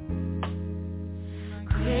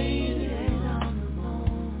 Craters on the moon.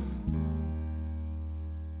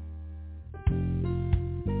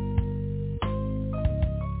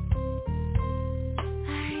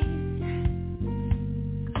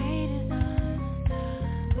 Craters on the,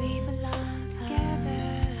 we belong together.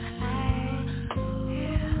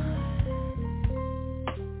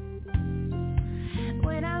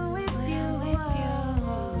 When I'm with you,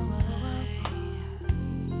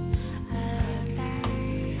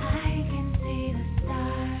 I can see the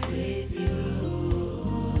stars with you.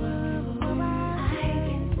 I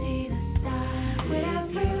can see the stars when I'm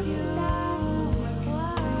with you.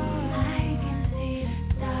 I can see the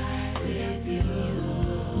stars with you.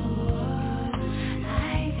 I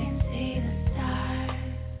can see the stars.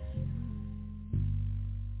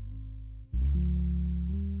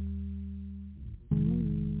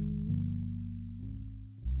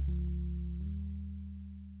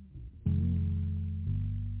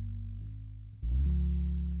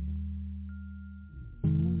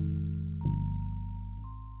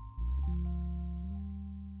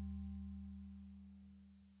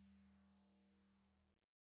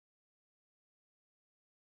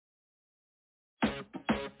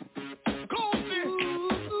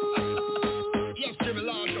 Yes, Jimmy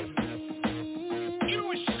Lardo. You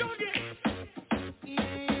know it's Shuggy.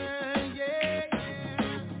 Yeah.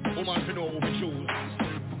 Woman, you know what we choose.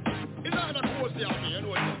 It's not a course out here, you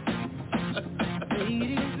know it.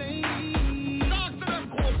 Talk to them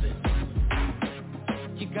courses.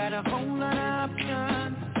 You got a whole lot of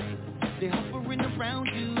options. They're hovering around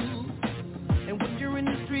you. And when you're in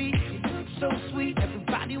the street, you look so sweet.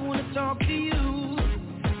 Everybody wanna talk to you.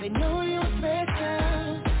 They know you're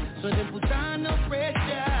special, so they put on no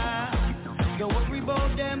pressure. Don't worry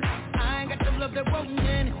about them. I ain't got the love they want.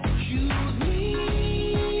 Choose me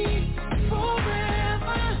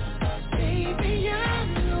forever, baby. I'm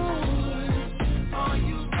yours. Are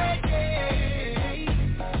you ready?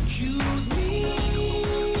 Choose me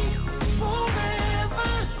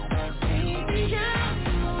forever, baby. I'm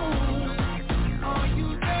yours. Are you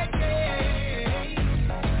ready?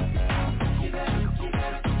 You better choose me.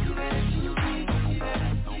 You better choose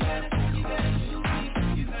me.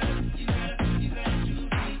 You better choose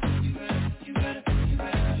me.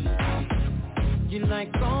 You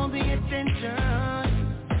like all the attention.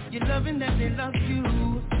 You're loving that they love you.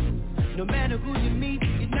 No matter who you meet,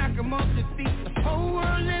 you knock them off their feet. The whole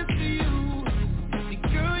world lives for you. See,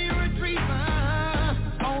 girl, you're a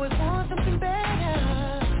dreamer. Always want something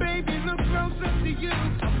better. Baby, look closer to you.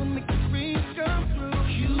 I will make your dreams come true.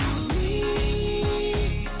 Choose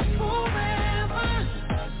me forever.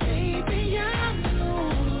 Baby, I'm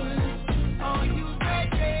yours. Are you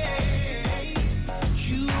ready?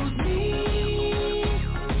 Choose me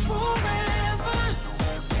forever.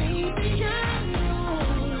 Baby, I'm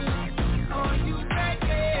yours. Are you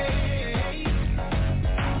ready?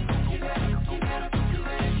 You better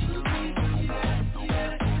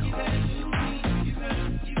choose me.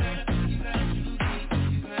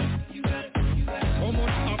 So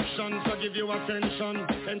much options to give you attention.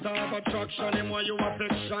 Center of attraction, them why you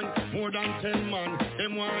affection. More than 10 man,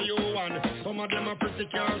 them why you one. Some of them are pretty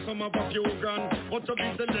cars, some of a few grand. But to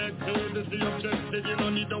be selective is the objective. You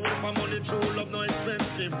don't need to wait for money, true love no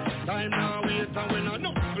expensive. Time now wait and when I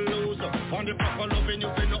no lose. On the proper loving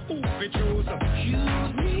you can know who we choose.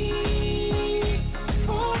 Choose me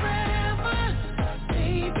forever.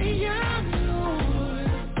 Baby, I'm yours.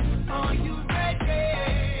 Are you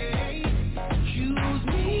ready? Choose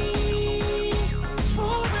me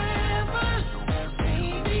forever.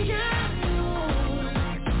 Baby, I'm yours.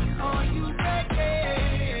 Are you ready?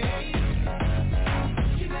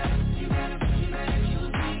 You better choose me. You better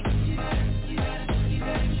choose me. You better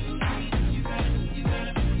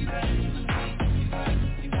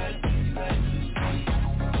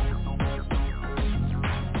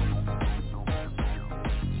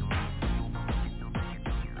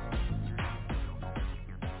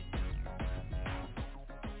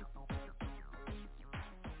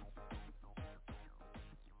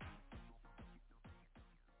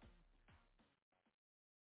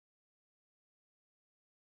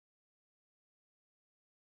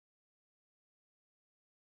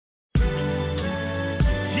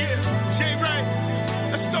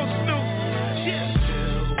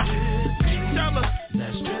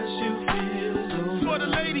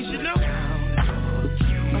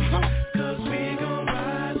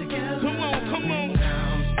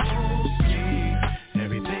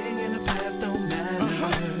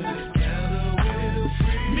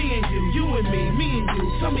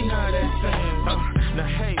Now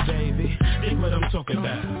hey baby, dig what I'm talking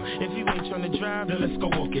about. If you ain't tryna drive, then let's go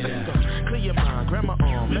walk it out. Clear your mind, grab my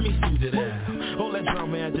arm, let me soothe it out. Hold that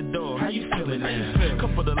drama at the door, how you feeling now?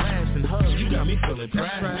 Couple of laughs and hugs, you got me feeling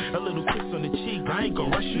proud. A little kiss on the cheek, I ain't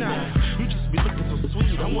gon' rush you now. You just be looking so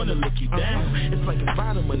sweet, I wanna lick you down. It's like a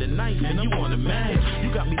bottom of the knife and I'm on the man.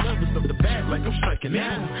 You got me nervous off the bat like I'm striking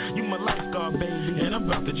out. You my lifeguard baby and I'm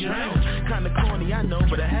about to drown. Kinda corny I know,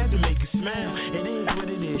 but I had to make you smile. It is what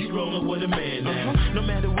it is, you rollin' with a man now. No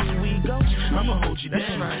matter where we go, I'ma hold you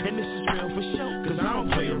down. And this is real for sure, cause I don't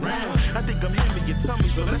play around. I think I'm hearing your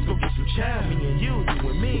tummy, so let's go get some chow. Me and you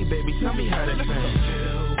with me, baby, tell me how that sounds.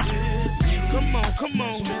 Come on, come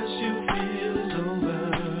on. Stress you feel is over.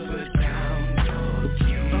 Put down your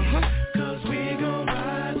views, cause we gon'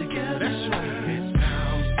 ride together. That's right. It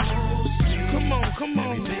sounds so sweet. Come on, come on.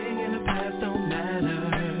 Everything in the past don't matter.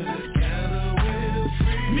 Together we're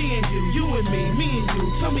free. Me and you and me and you.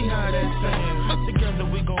 Tell me how that sounds. Together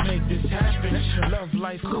we gon' make this happen. Love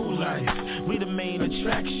life, cool life. We the main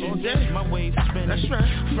attraction. My waves spinning. That's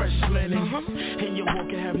right. Fresh linen. And your walk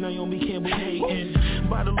can have Naomi Campbell hating.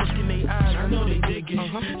 By the look in they eyes, I know they digging.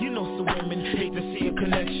 You know some women hate to see a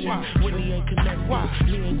connection. Whitney ain't connected.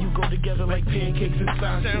 Me and you go together like pancakes and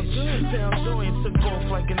sausage. Sounds joy and took off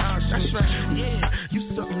like an ostrich. That's right. Yeah, you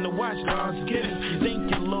something to watch, God's gift. Thank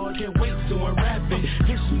you, Lord. Can't wait to unwrap it.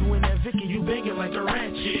 Hit you in that Vicky, you banging like a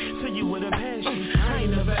ratchet. Tell you with a passion. I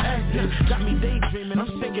ain't never acted. Got me daydreaming.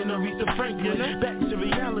 I'm thinking of Aretha Franklin. Back to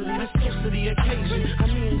reality. Let's close to the occasion. I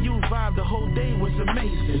mean and you vibe the whole day was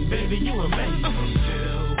amazing. Baby, you amazing.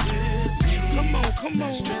 Come on, come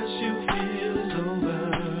on. Stress you feel is over.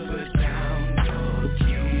 Put down your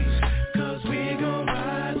views, cause we gon'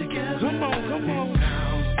 ride together. Come on, come on.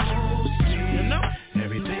 You know?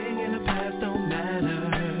 Everything in the past don't matter.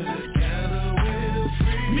 Together we're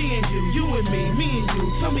free. Me and you and me and you.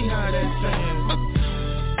 Tell me how that sounds.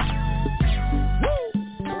 Woo!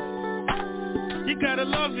 You gotta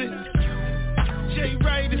love it. Jay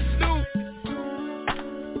Wright and Snoop.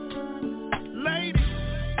 Ladies.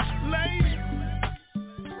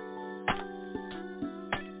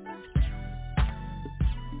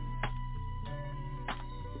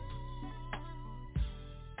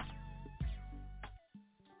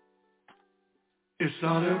 It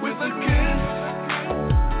started with a kiss,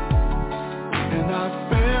 and I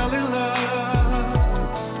fell in love,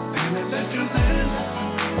 and it led to this.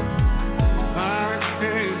 I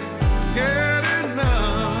can't get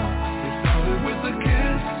enough.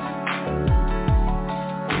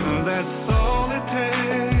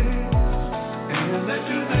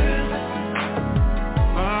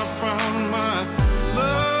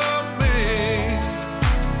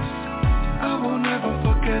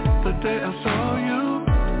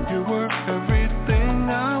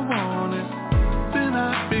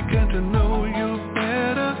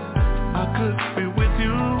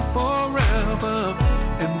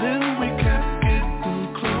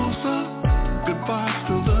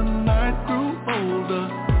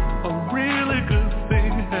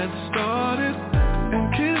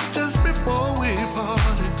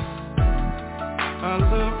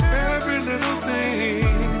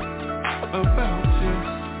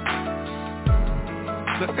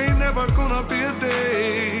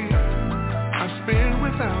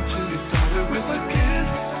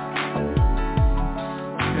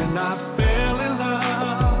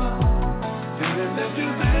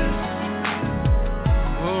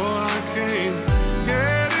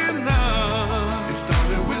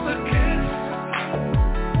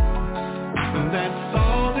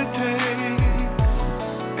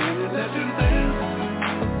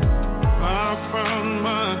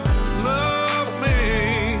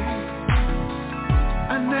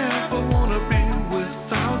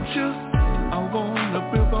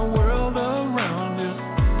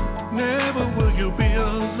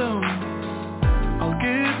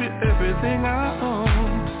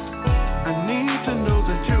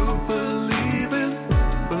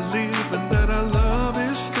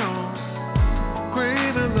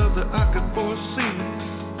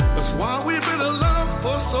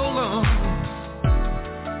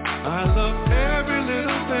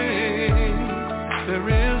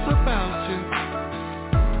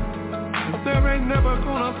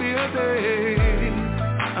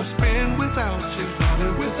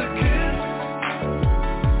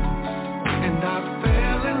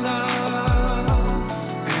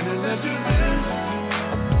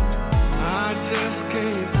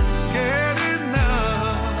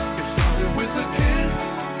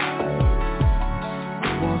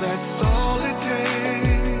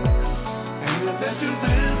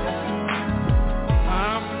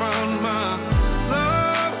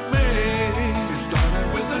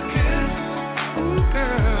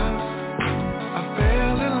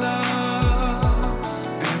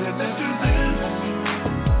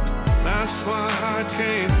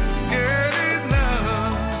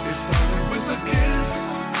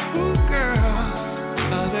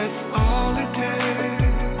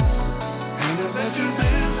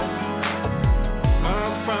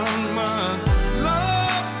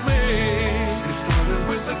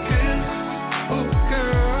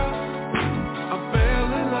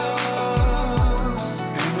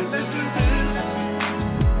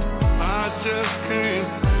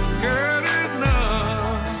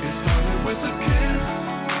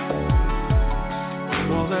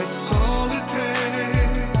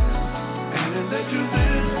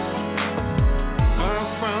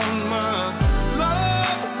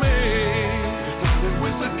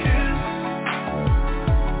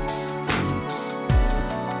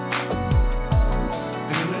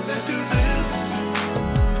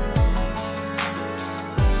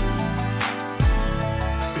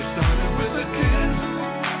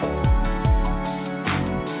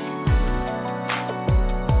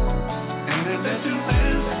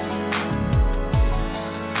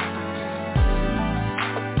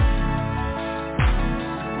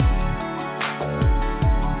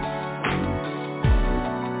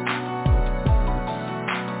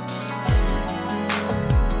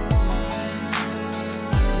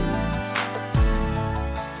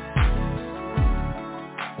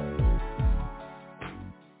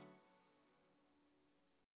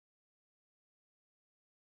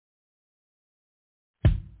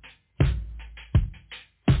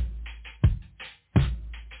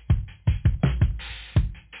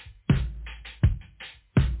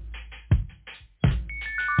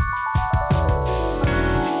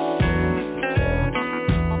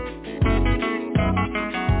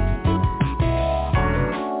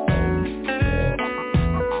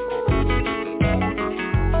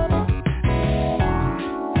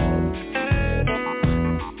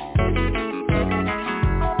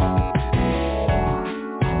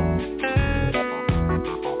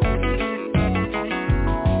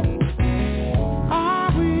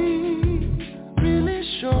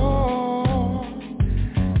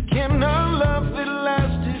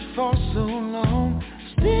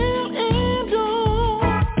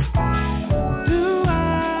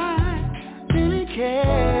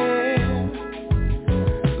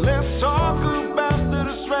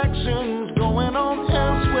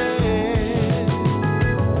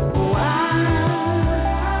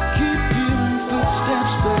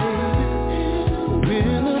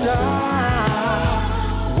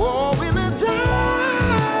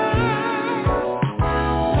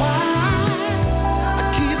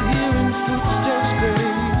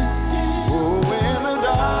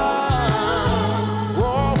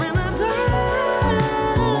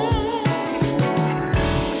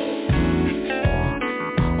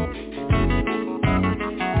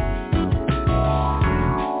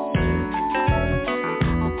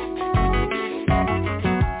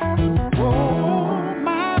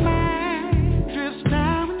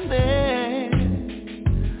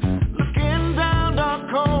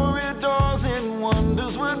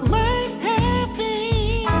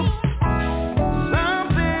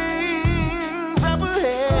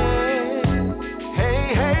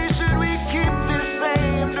 should we keep this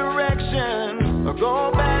same direction or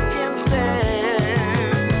go back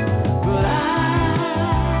instead? But I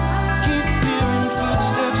keep hearing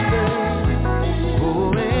footsteps, baby.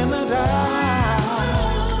 Oh, in the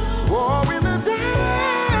dark. Oh, in the dark.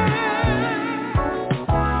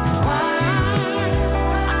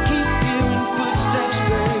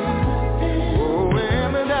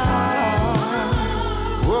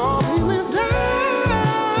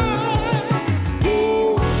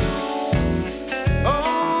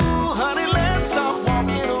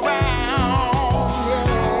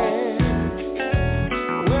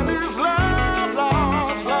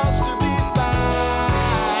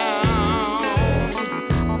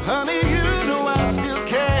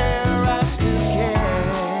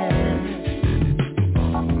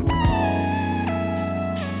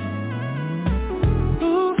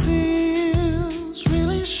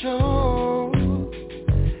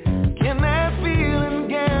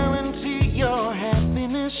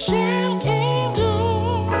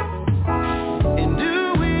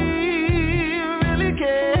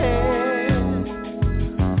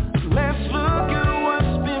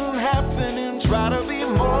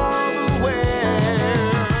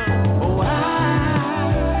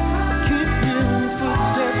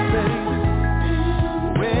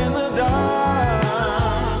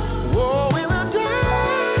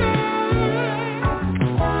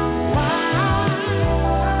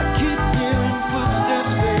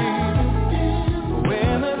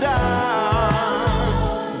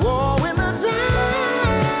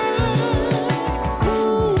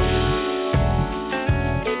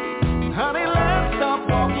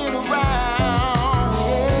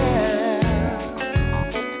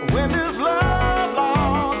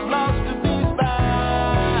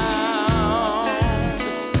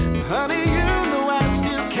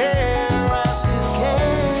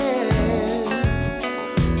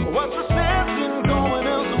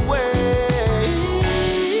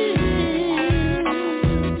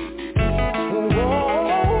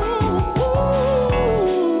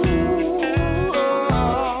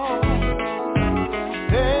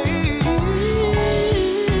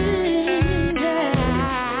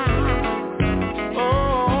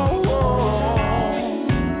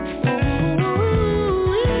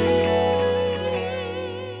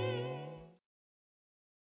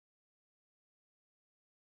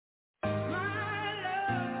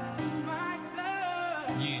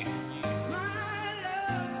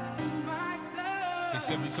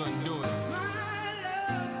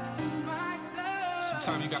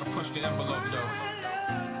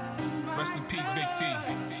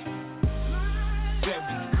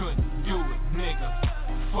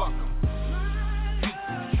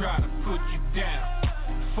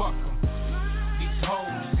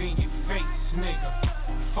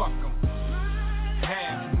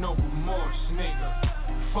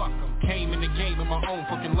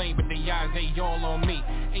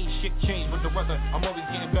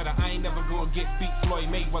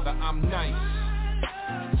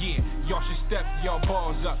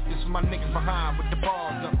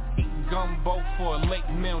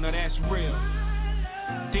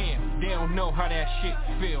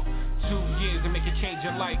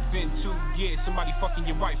 Somebody fucking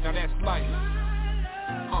your wife, now that's life.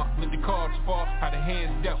 Let the cards fall, how the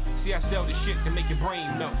hands dealt. See, I sell the shit to make your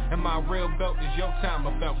brain melt. And my real belt is your time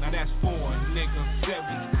belt. Now that's foreign, nigga. Said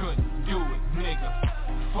we couldn't do it, nigga.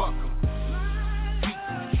 Fuck 'em.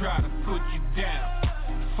 People try to put you down.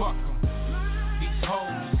 Fuck 'em. These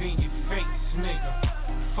hoes in your face, nigga.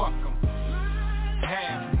 Fuck 'em.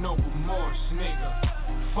 Have no remorse, nigga.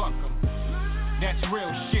 Fuck 'em. That's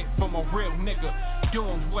real shit from a real nigga.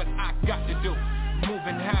 Doing what I got to do,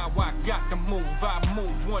 moving how I got to move. I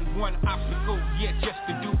move one obstacle, yeah, just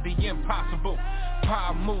to do the impossible.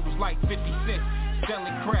 Power moves like 50 cents.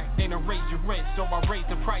 Selling crack, they done raise your rent, so I raise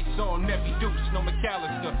the price on every deuce. No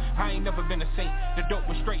McAllister, I ain't never been a saint. The dope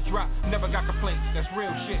was straight drop, never got complaints. That's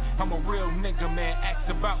real shit, I'm a real nigga, man. Ask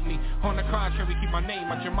about me. On the contrary, keep my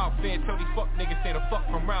name out your mouth, man. Tell these fuck niggas stay the fuck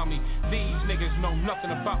from around me. These niggas know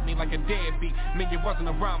nothing about me, like a deadbeat. Man, you wasn't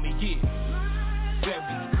around me, yeah. Said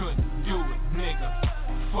we couldn't do it, nigga.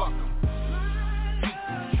 Fuck 'em.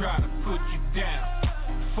 People try to put you down.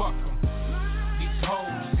 Fuck 'em. These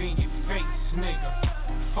hoes in your face, nigga.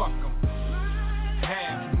 Fuck 'em.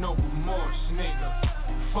 Have no remorse, nigga.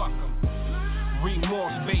 Fuck 'em.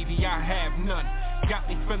 Remorse, baby, I have none. Got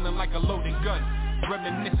me feeling like a loaded gun.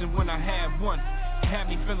 Reminiscing when I had one. Had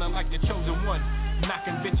me feeling like the chosen one.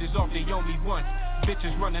 Knocking bitches off, they only one.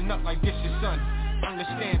 Bitches running up like this your son.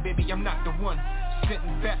 Understand, baby, I'm not the one.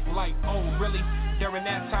 sitting back like, oh really? During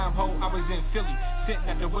that time, ho, I was in Philly, sitting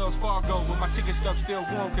at the Wells Fargo with my ticket stub still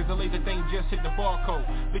warm, cause the laser thing just hit the barcode.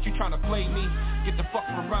 Bitch, you tryna play me? Get the fuck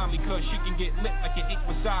from around me, cause she can get lit like you ate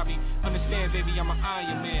wasabi. Understand, baby, I'm an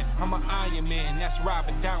Iron Man, that's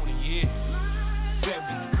Robert Downey, yeah. Said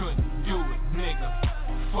we couldn't do it, nigga,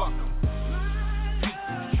 fuck 'em.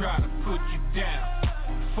 People try to put you down,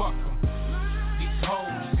 fuck 'em. These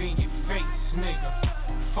hoes in your face, nigga,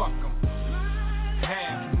 fuck 'em.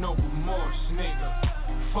 Have no remorse, nigga,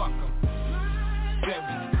 fuck 'em. Said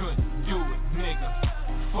we couldn't do it, nigga,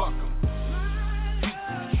 fuck 'em.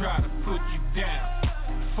 People try to put you down,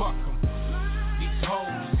 fuck 'em. These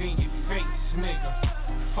hoes in your face, nigga,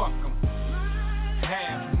 fuck 'em.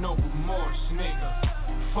 Have no remorse, nigga,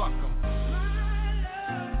 fuck 'em.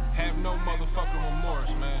 Have no motherfucking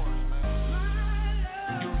remorse, man.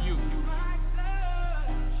 Do you.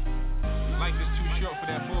 Life is too short for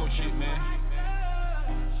that bullshit, man.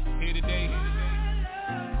 Here today,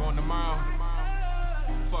 going tomorrow,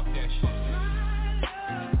 fuck that shit.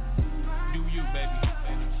 Do you, baby.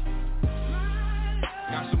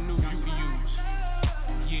 Got some news you can use.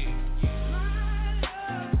 Yeah.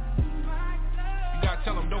 You gotta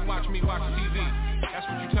tell them, don't watch me watch TV. That's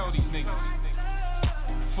what you tell these niggas.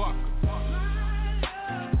 Fuck 'em.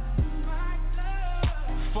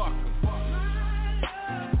 Fuck 'em.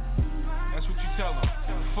 That's what you tell them.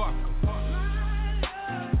 Fuck 'em.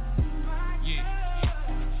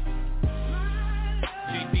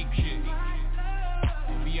 Deep shit.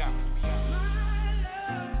 We out.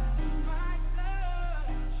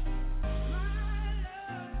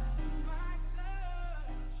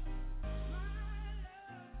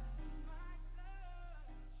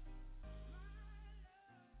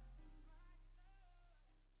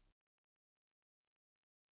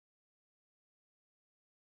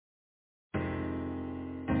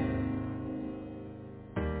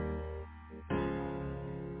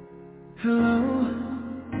 Hello,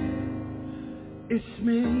 it's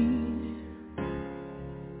me.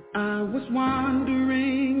 I was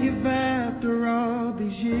wondering if after all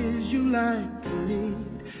these years you like me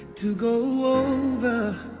to go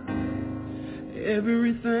over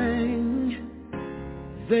everything.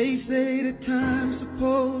 They say that time's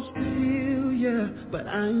supposed to heal ya, but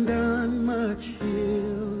I ain't done much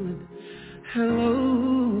healing.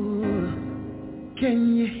 Hello,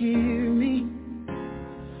 can you hear me?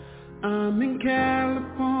 I'm in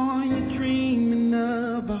California dreaming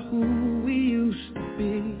about who we used to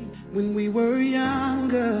be when we were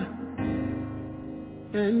younger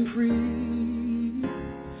and free.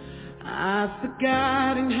 I've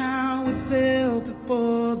forgotten how it felt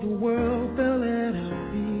before the world fell at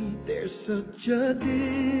our feet. There's such a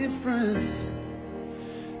difference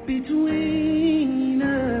between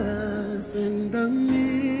us and a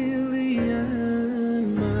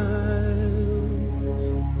million miles.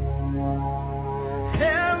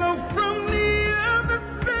 Hello from the other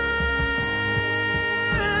side.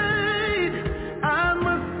 I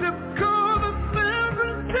must have called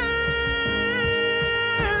 1,000 times.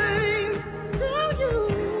 Tell you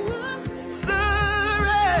I'm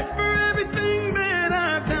sorry for everything that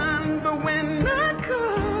I've done, but when I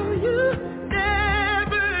call you,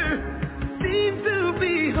 never seem to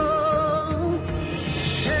be home.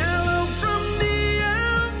 Hello from the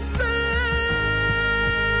outside.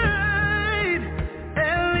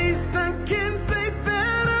 At least I can say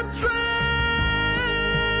that I tried.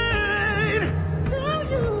 Tell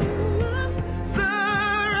you I'm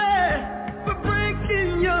sorry for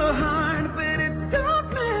breaking your heart, but it don't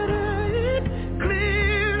matter. It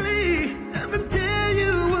clearly doesn't tear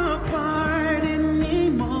you apart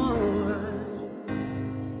anymore.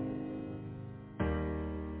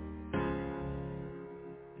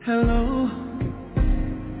 Hello,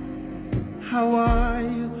 how are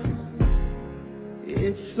you?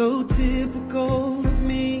 It's so typical of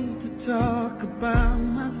me to talk about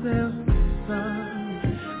myself.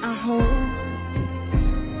 Sorry. I hope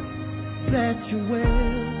that you're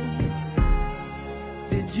well.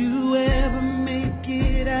 Did you ever make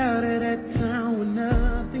it out of that town where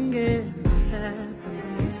nothing ever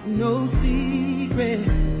happened? No secret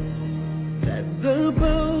that the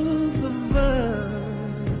both of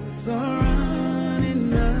us are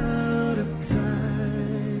running out of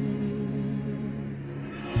time.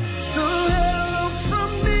 So hello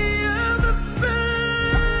from the other side.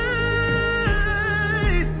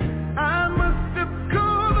 I must have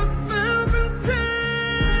called 1,000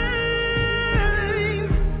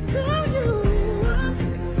 times. Tell you I'm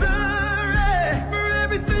sorry for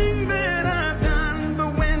everything that I've done,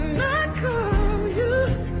 but when I call you,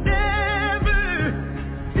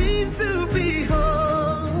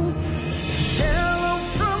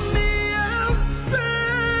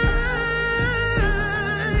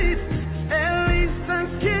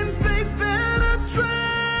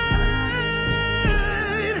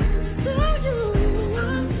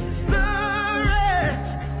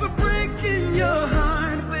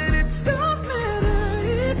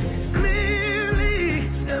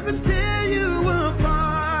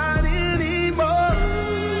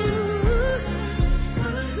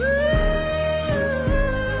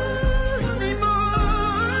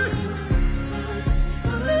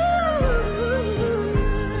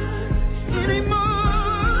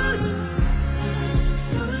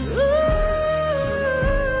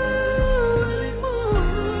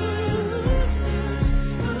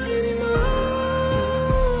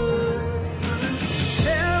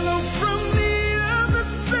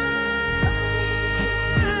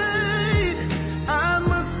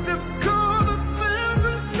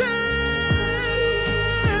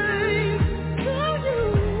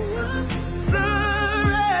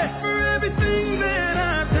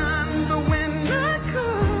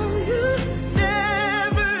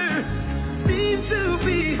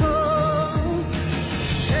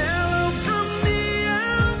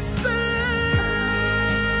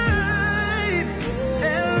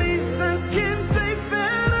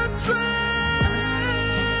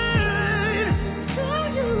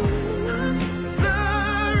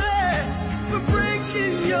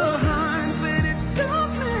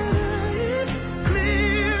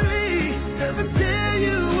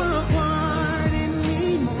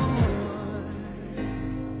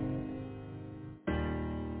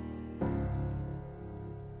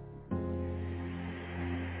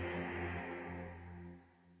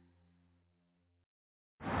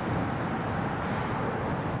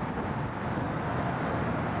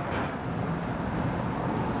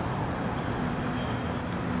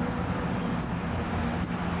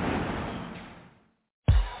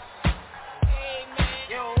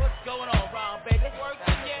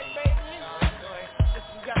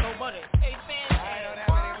 on it. Hey, fans. I don't have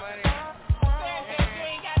any money. Fans, you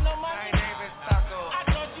ain't got no money. My name is Taco. I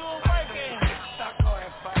thought you were working. Taco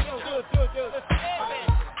and Fire. Yo, dude. Hey, man,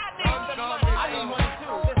 I need some money. I need money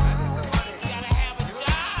too. You gotta have a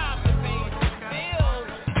job to pay your bills.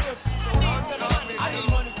 I need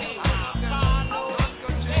money to pay my car.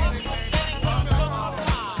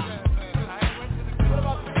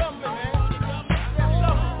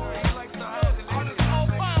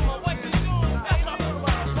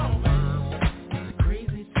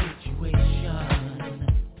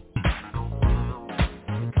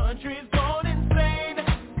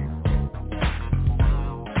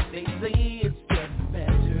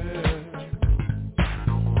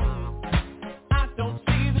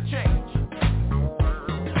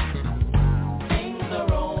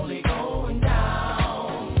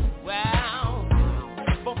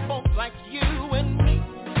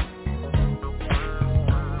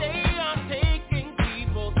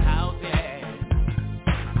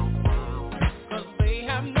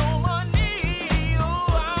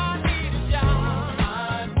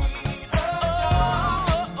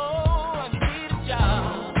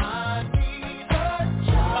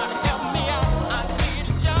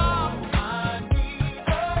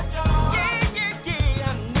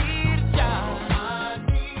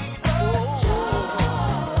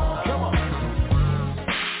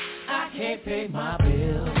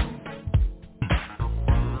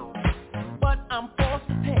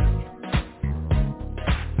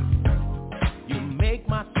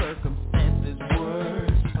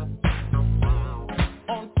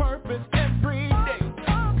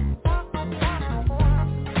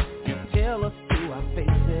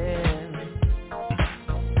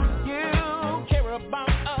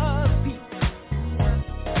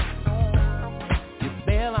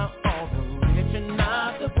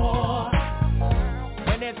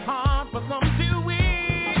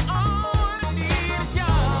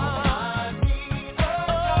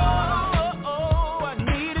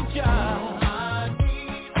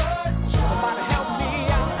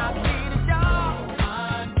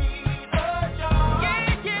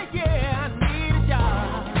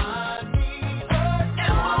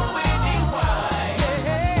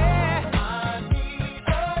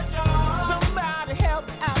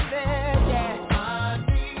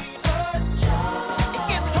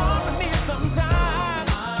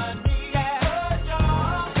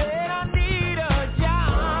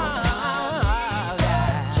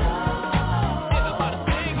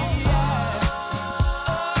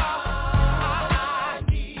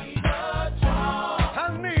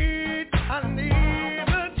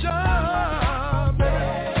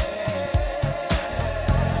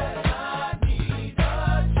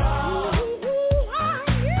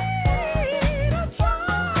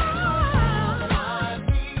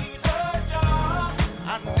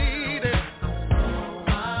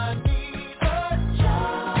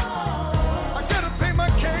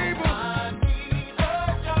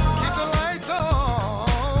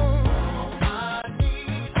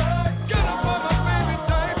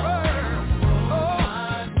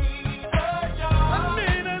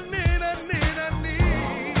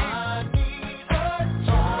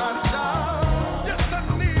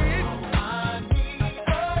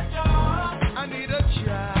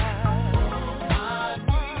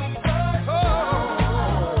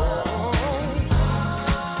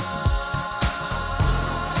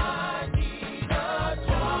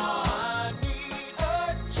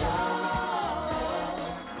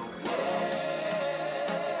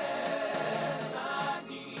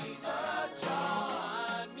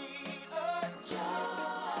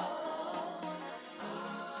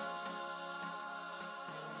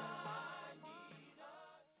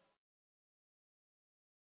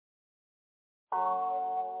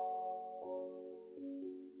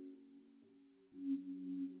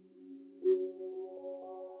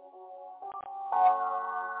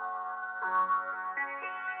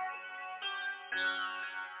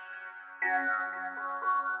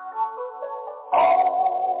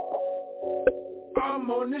 I'm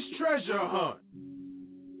on this treasure hunt.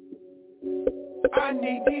 I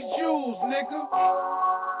need these jewels, nigga.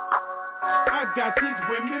 I got these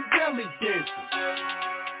women belly dancing.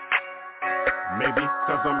 Maybe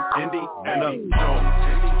cause I'm Indiana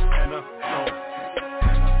Jones.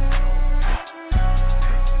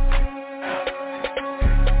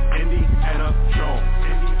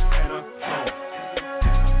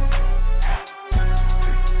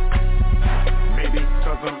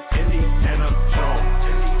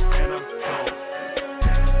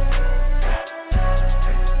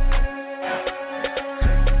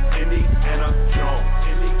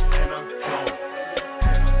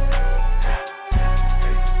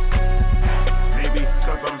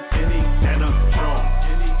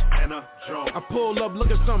 a joke. I pull up,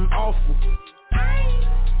 look at something awful.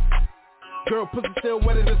 Girl, pussy still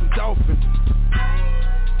wetter than a dolphin.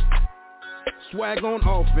 Swag on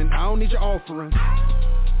often, I don't need your offering.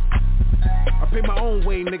 I pay my own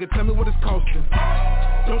way, nigga, tell me what it's costing.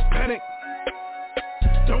 Don't panic.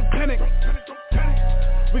 Don't panic.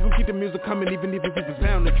 We gon' keep the music coming even if it's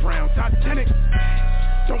bound to drown. Titanic.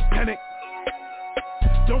 Don't panic.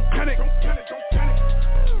 Don't panic.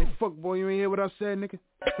 Hey, fuck boy, you ain't hear what I said, nigga?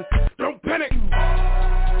 Don't panic.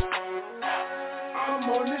 I'm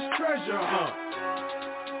on this treasure hunt.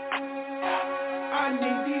 I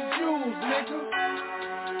need these jewels, nigga.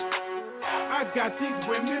 I got these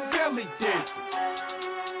women belly dancing.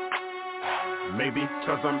 Maybe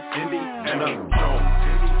cause I'm Indiana Jones.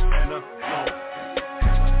 Indiana Jones.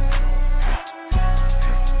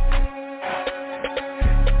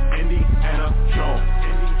 Indiana Jones.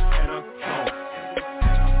 Indiana Jones.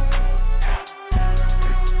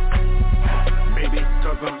 Maybe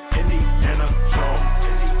cause I'm Indiana Jones.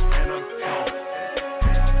 Indiana Jones.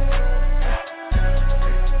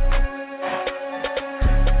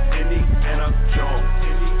 Indiana Jones.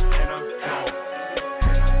 Indiana Jones.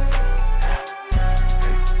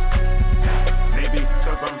 Maybe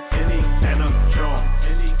cause I'm Indiana Jones.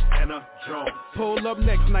 Indiana Jones. Pull up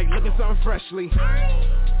next night looking something freshly.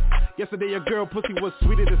 Yesterday your girl pussy was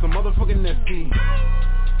sweeter than some motherfucking Nestle.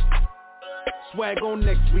 Swag on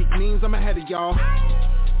next week means I'm ahead of y'all.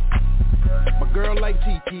 My girl like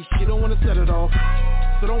TT, she don't wanna set it off.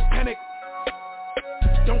 So don't panic.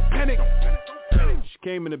 Don't panic. She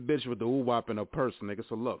came in the bitch with the oo-wop in her purse, nigga,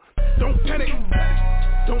 so look. Don't panic.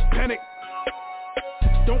 Don't panic.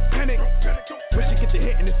 Don't panic. Wish you get the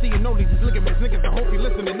hit and the see and know these ligaments, niggas. I hope you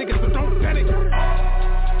listen to niggas, so don't panic.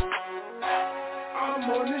 I'm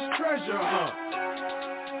on this treasure hunt.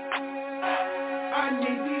 I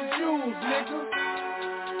need these jewels, nigga.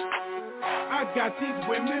 I got these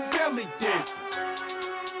women belly dancing.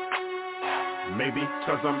 Maybe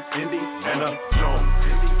cause I'm Indiana Jones.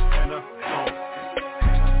 Indiana Jones.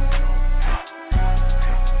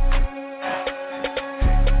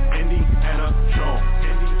 Indiana Jones.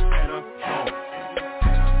 Indiana Jones.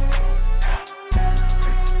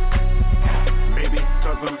 Maybe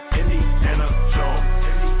cause I'm Indiana Jones.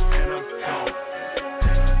 Indiana Jones.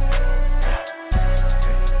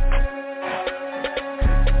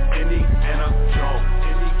 Indiana Jones.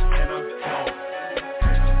 Indiana Jones.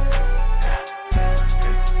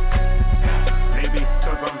 Maybe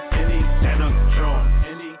cause I'm Indiana Jones.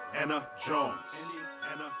 Indiana Jones.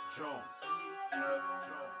 Indiana Jones.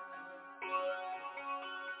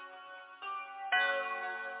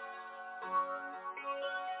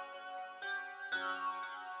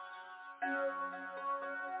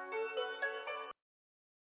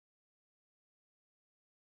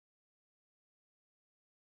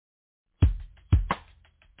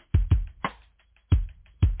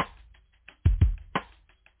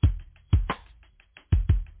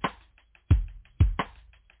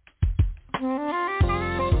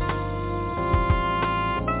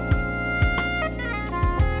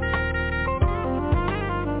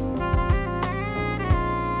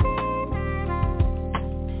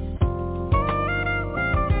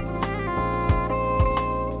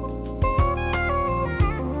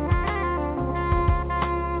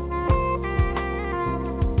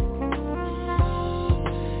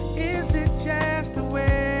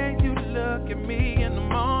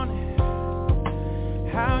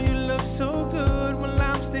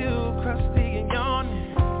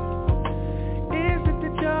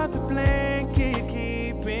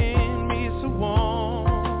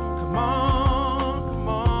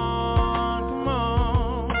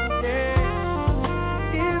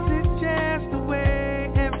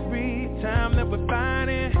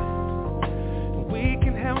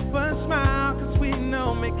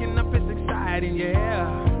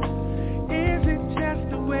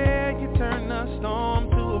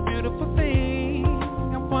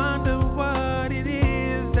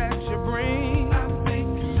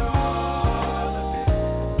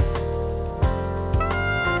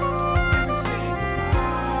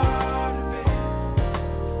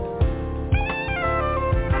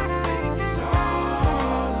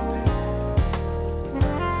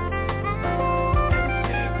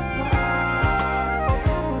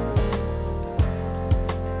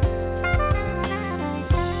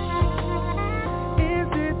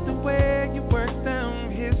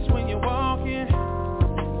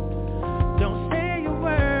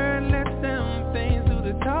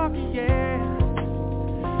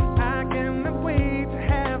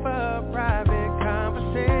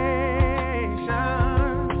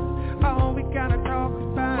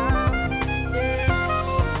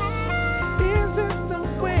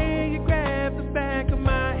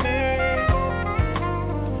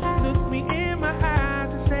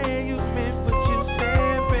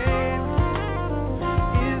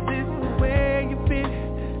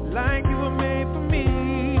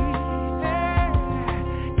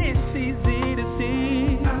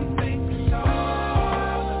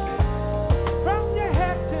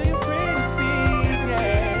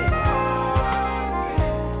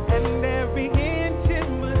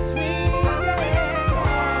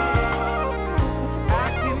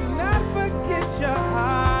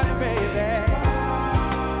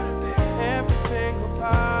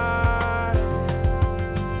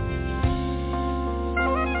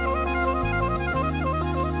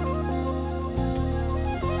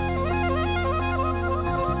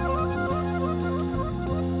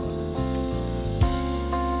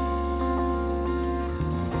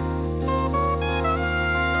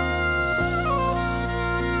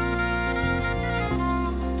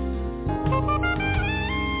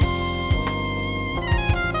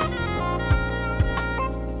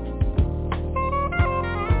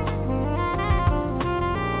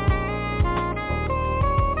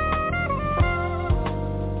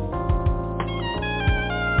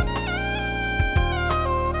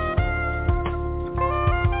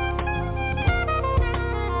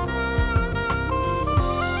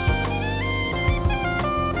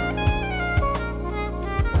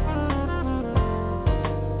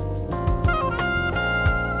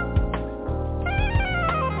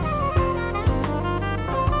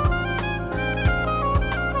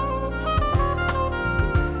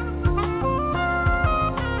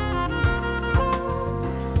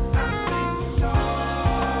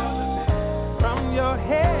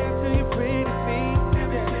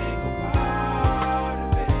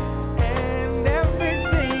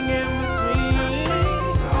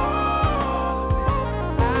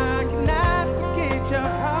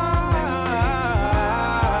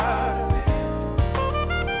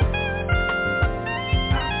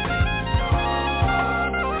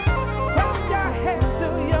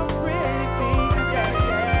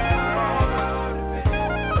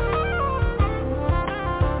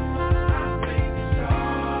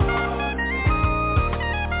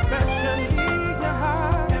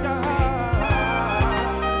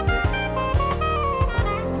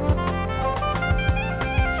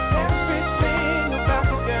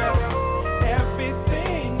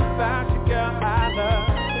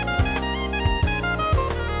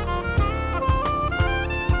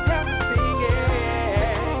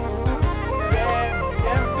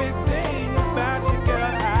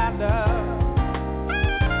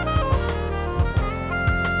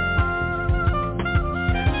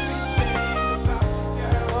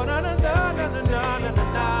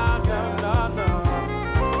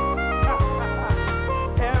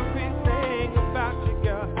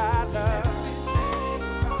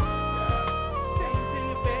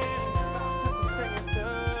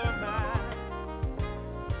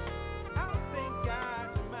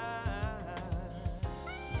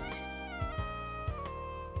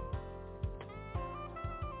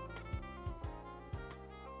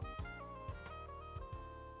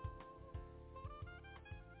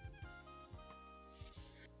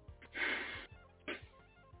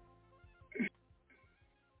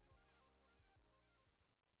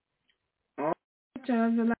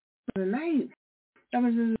 That was the night. That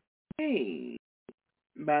was the day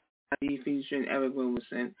by featuring Eric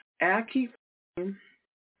Roberson. And I keep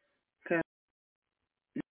because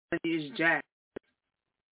it's jazz.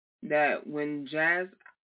 That when jazz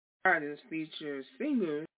artists feature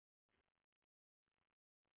singers,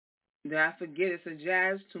 that I forget it's a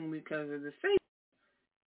jazz tune because of the singer.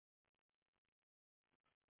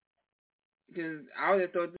 Because I would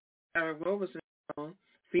have thought the Eric Roberson song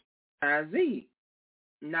featured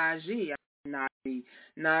Najee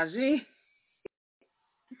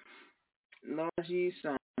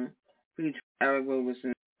song featuring Eric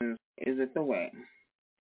Roberson Is It the Way?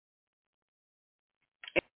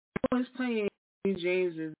 I was playing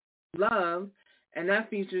James's Love, and that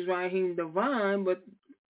features Raheem Devon, but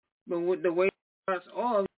with the way it starts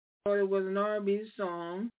off, I thought it was an R&B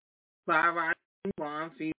song by Raheem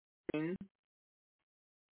Devon featuring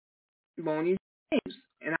Boney James.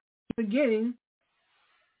 And I'm forgetting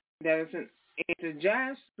that it's a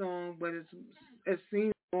jazz song, but it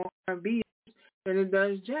seems more R&B than it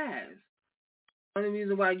does jazz. The only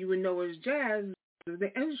reason why you would know it's jazz is the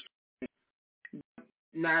instrument.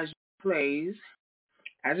 Najee plays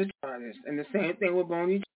as a artist, and the same thing with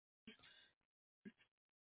Boney James.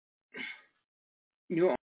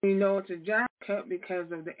 You only know it's a jazz cut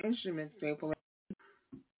because of the instruments they play.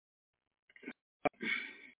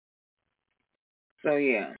 So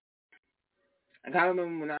yeah, I gotta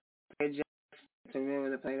remember when I played jazz to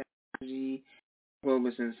remember to play that Najee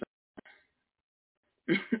Roberson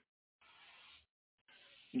song.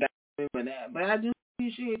 Gotta remember that. But I do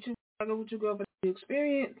appreciate you. I go with you, girl, for the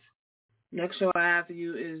experience. Next show I have for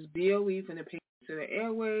you is BOE from the Pain to the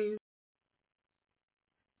Airways.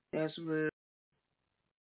 That's where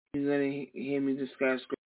you're going to hear me discuss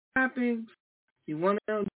topics. If you want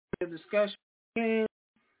to know the discussion, again,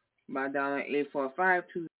 by dialing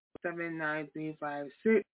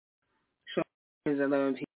 845-277-9356. Show is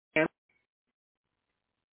 11 p.m.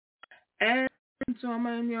 And so I'm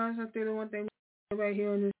in the audience. I say the one thing right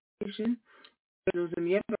here on this station. Hit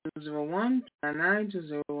me up at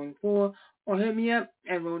 01-99-2014 or hit me up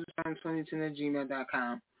at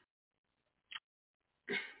roadtostorm2010@gmail.com.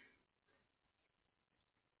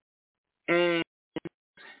 And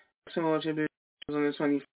tomorrow should be on the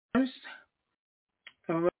 21st.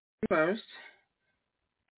 February 1st,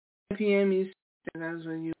 10 p.m. Eastern. That's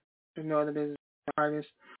when you know the business artist.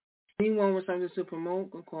 Anyone with something to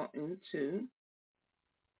promote can call into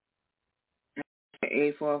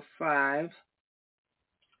 845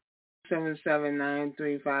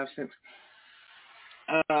 779-356.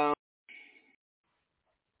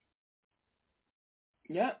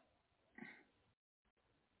 Yep.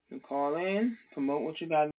 You call in, promote what you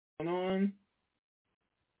got going on,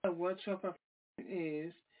 what your preference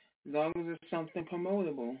is, as long as it's something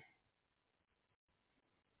promotable.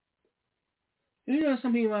 You know,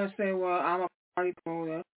 some people might say, well, I'm a party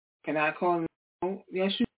promoter. Can I call in?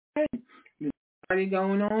 Yes, you can. There's a party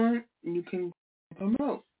going on, you can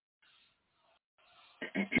promote.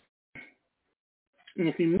 And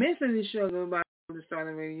if you miss any shows about Road to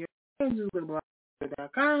Stardom Radio, just go to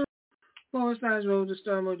blogspot.com/Road to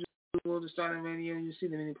Stardom or just Road to Stardom Radio. You see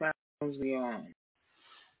the many platforms we are on.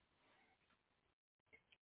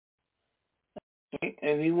 Okay.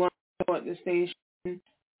 If you want to support the station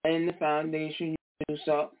and the foundation, you do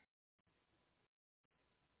so.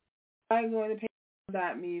 By going to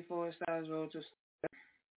paypal.me/Road to Stardom.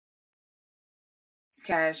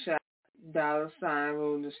 Cash App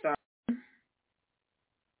 $Road to Stardom.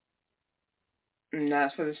 And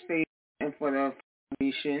that's for the state and for the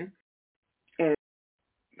foundation. And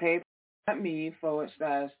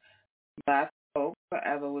paypal.me/Black Hope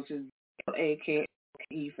Forever, which is BLAKE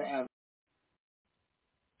Forever.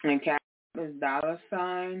 And cash is $OF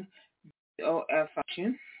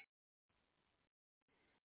function.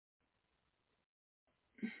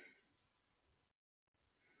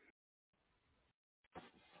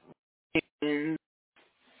 And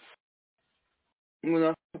we'll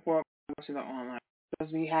also support most of the online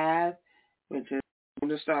shows we have, which is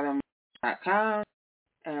roadtosstardom.com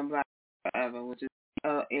and Black Forever, which is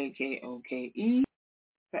BLAKOKE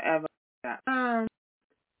Forever.com.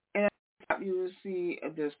 And at the top you will see a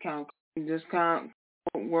discount. Discount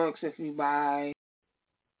works if you buy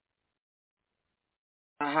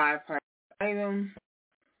a high price item.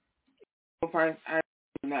 Low price item,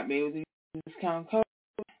 you will not be able to use the discount code.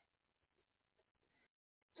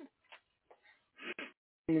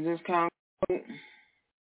 And the discount code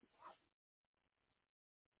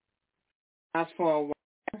lasts for a while.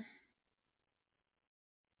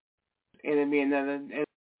 It'll be another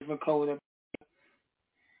code.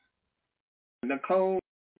 The code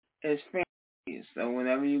is fancy So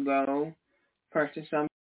whenever you go purchase something,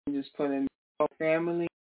 just put in family.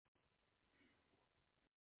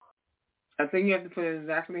 I think you have to put it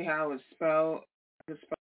exactly how it's spelled. It's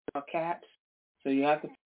spelled caps. So you have to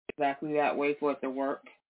put it exactly that way for it to work.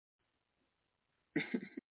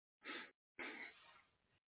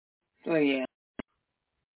 So yeah.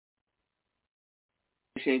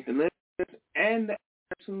 Appreciate the listeners and the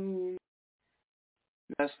iTunes.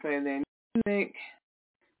 Let's play their music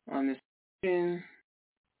on the station.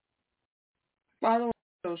 Follow on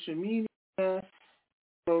social media.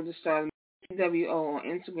 Go to start TWO on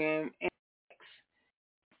Instagram and X.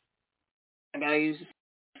 I gotta use this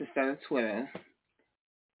instead of Twitter.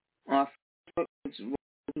 On Facebook, it's Road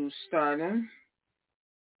to Stardom.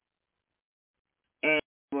 And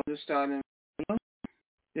Road to Stardom.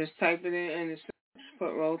 Just type it in the search,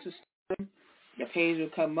 put Road to Stardom. The page will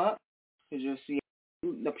come up. Because you'll see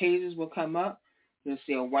the pages will come up. You'll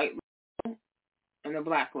see a white logo and a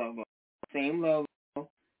black logo. Same logo.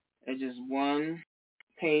 It's just one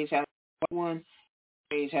page has the white one,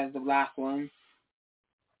 page has the black one.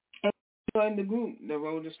 And join the group, the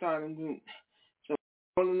Road to Stardom group. So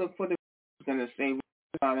go to look for the group. It's gonna say Road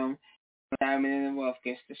to Stardom. Diamond in the Rough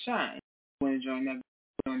gets to shine. Want to join that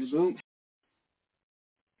join the group?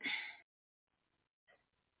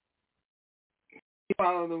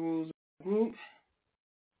 Follow the rules of the group.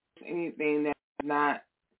 Anything that's not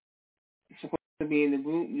supposed to be in the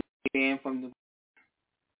group, you ban from the group.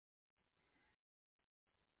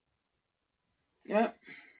 Yep.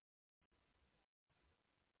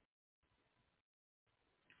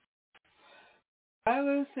 I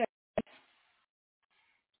will say,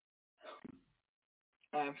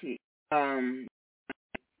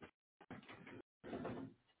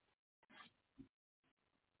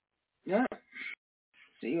 yeah.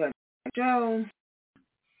 See you at the show.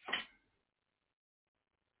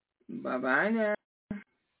 Bye-bye now.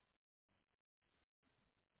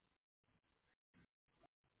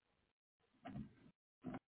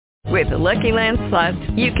 With the Lucky Land Slots,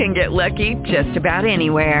 you can get lucky just about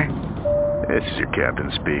anywhere. This is your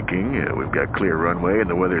captain speaking. We've got clear runway and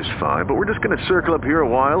the weather's fine, but we're just going to circle up here a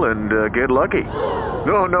while and get lucky.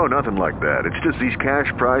 No, nothing like that. It's just these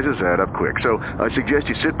cash prizes add up quick. So I suggest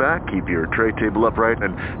you sit back, keep your tray table upright,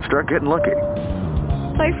 and start getting lucky.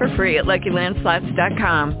 Play for free at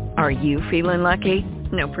LuckyLandSlots.com. Are you feeling lucky?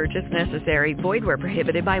 No purchase necessary. Void where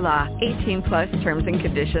prohibited by law. 18+ terms and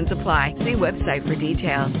conditions apply. See website for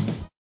details.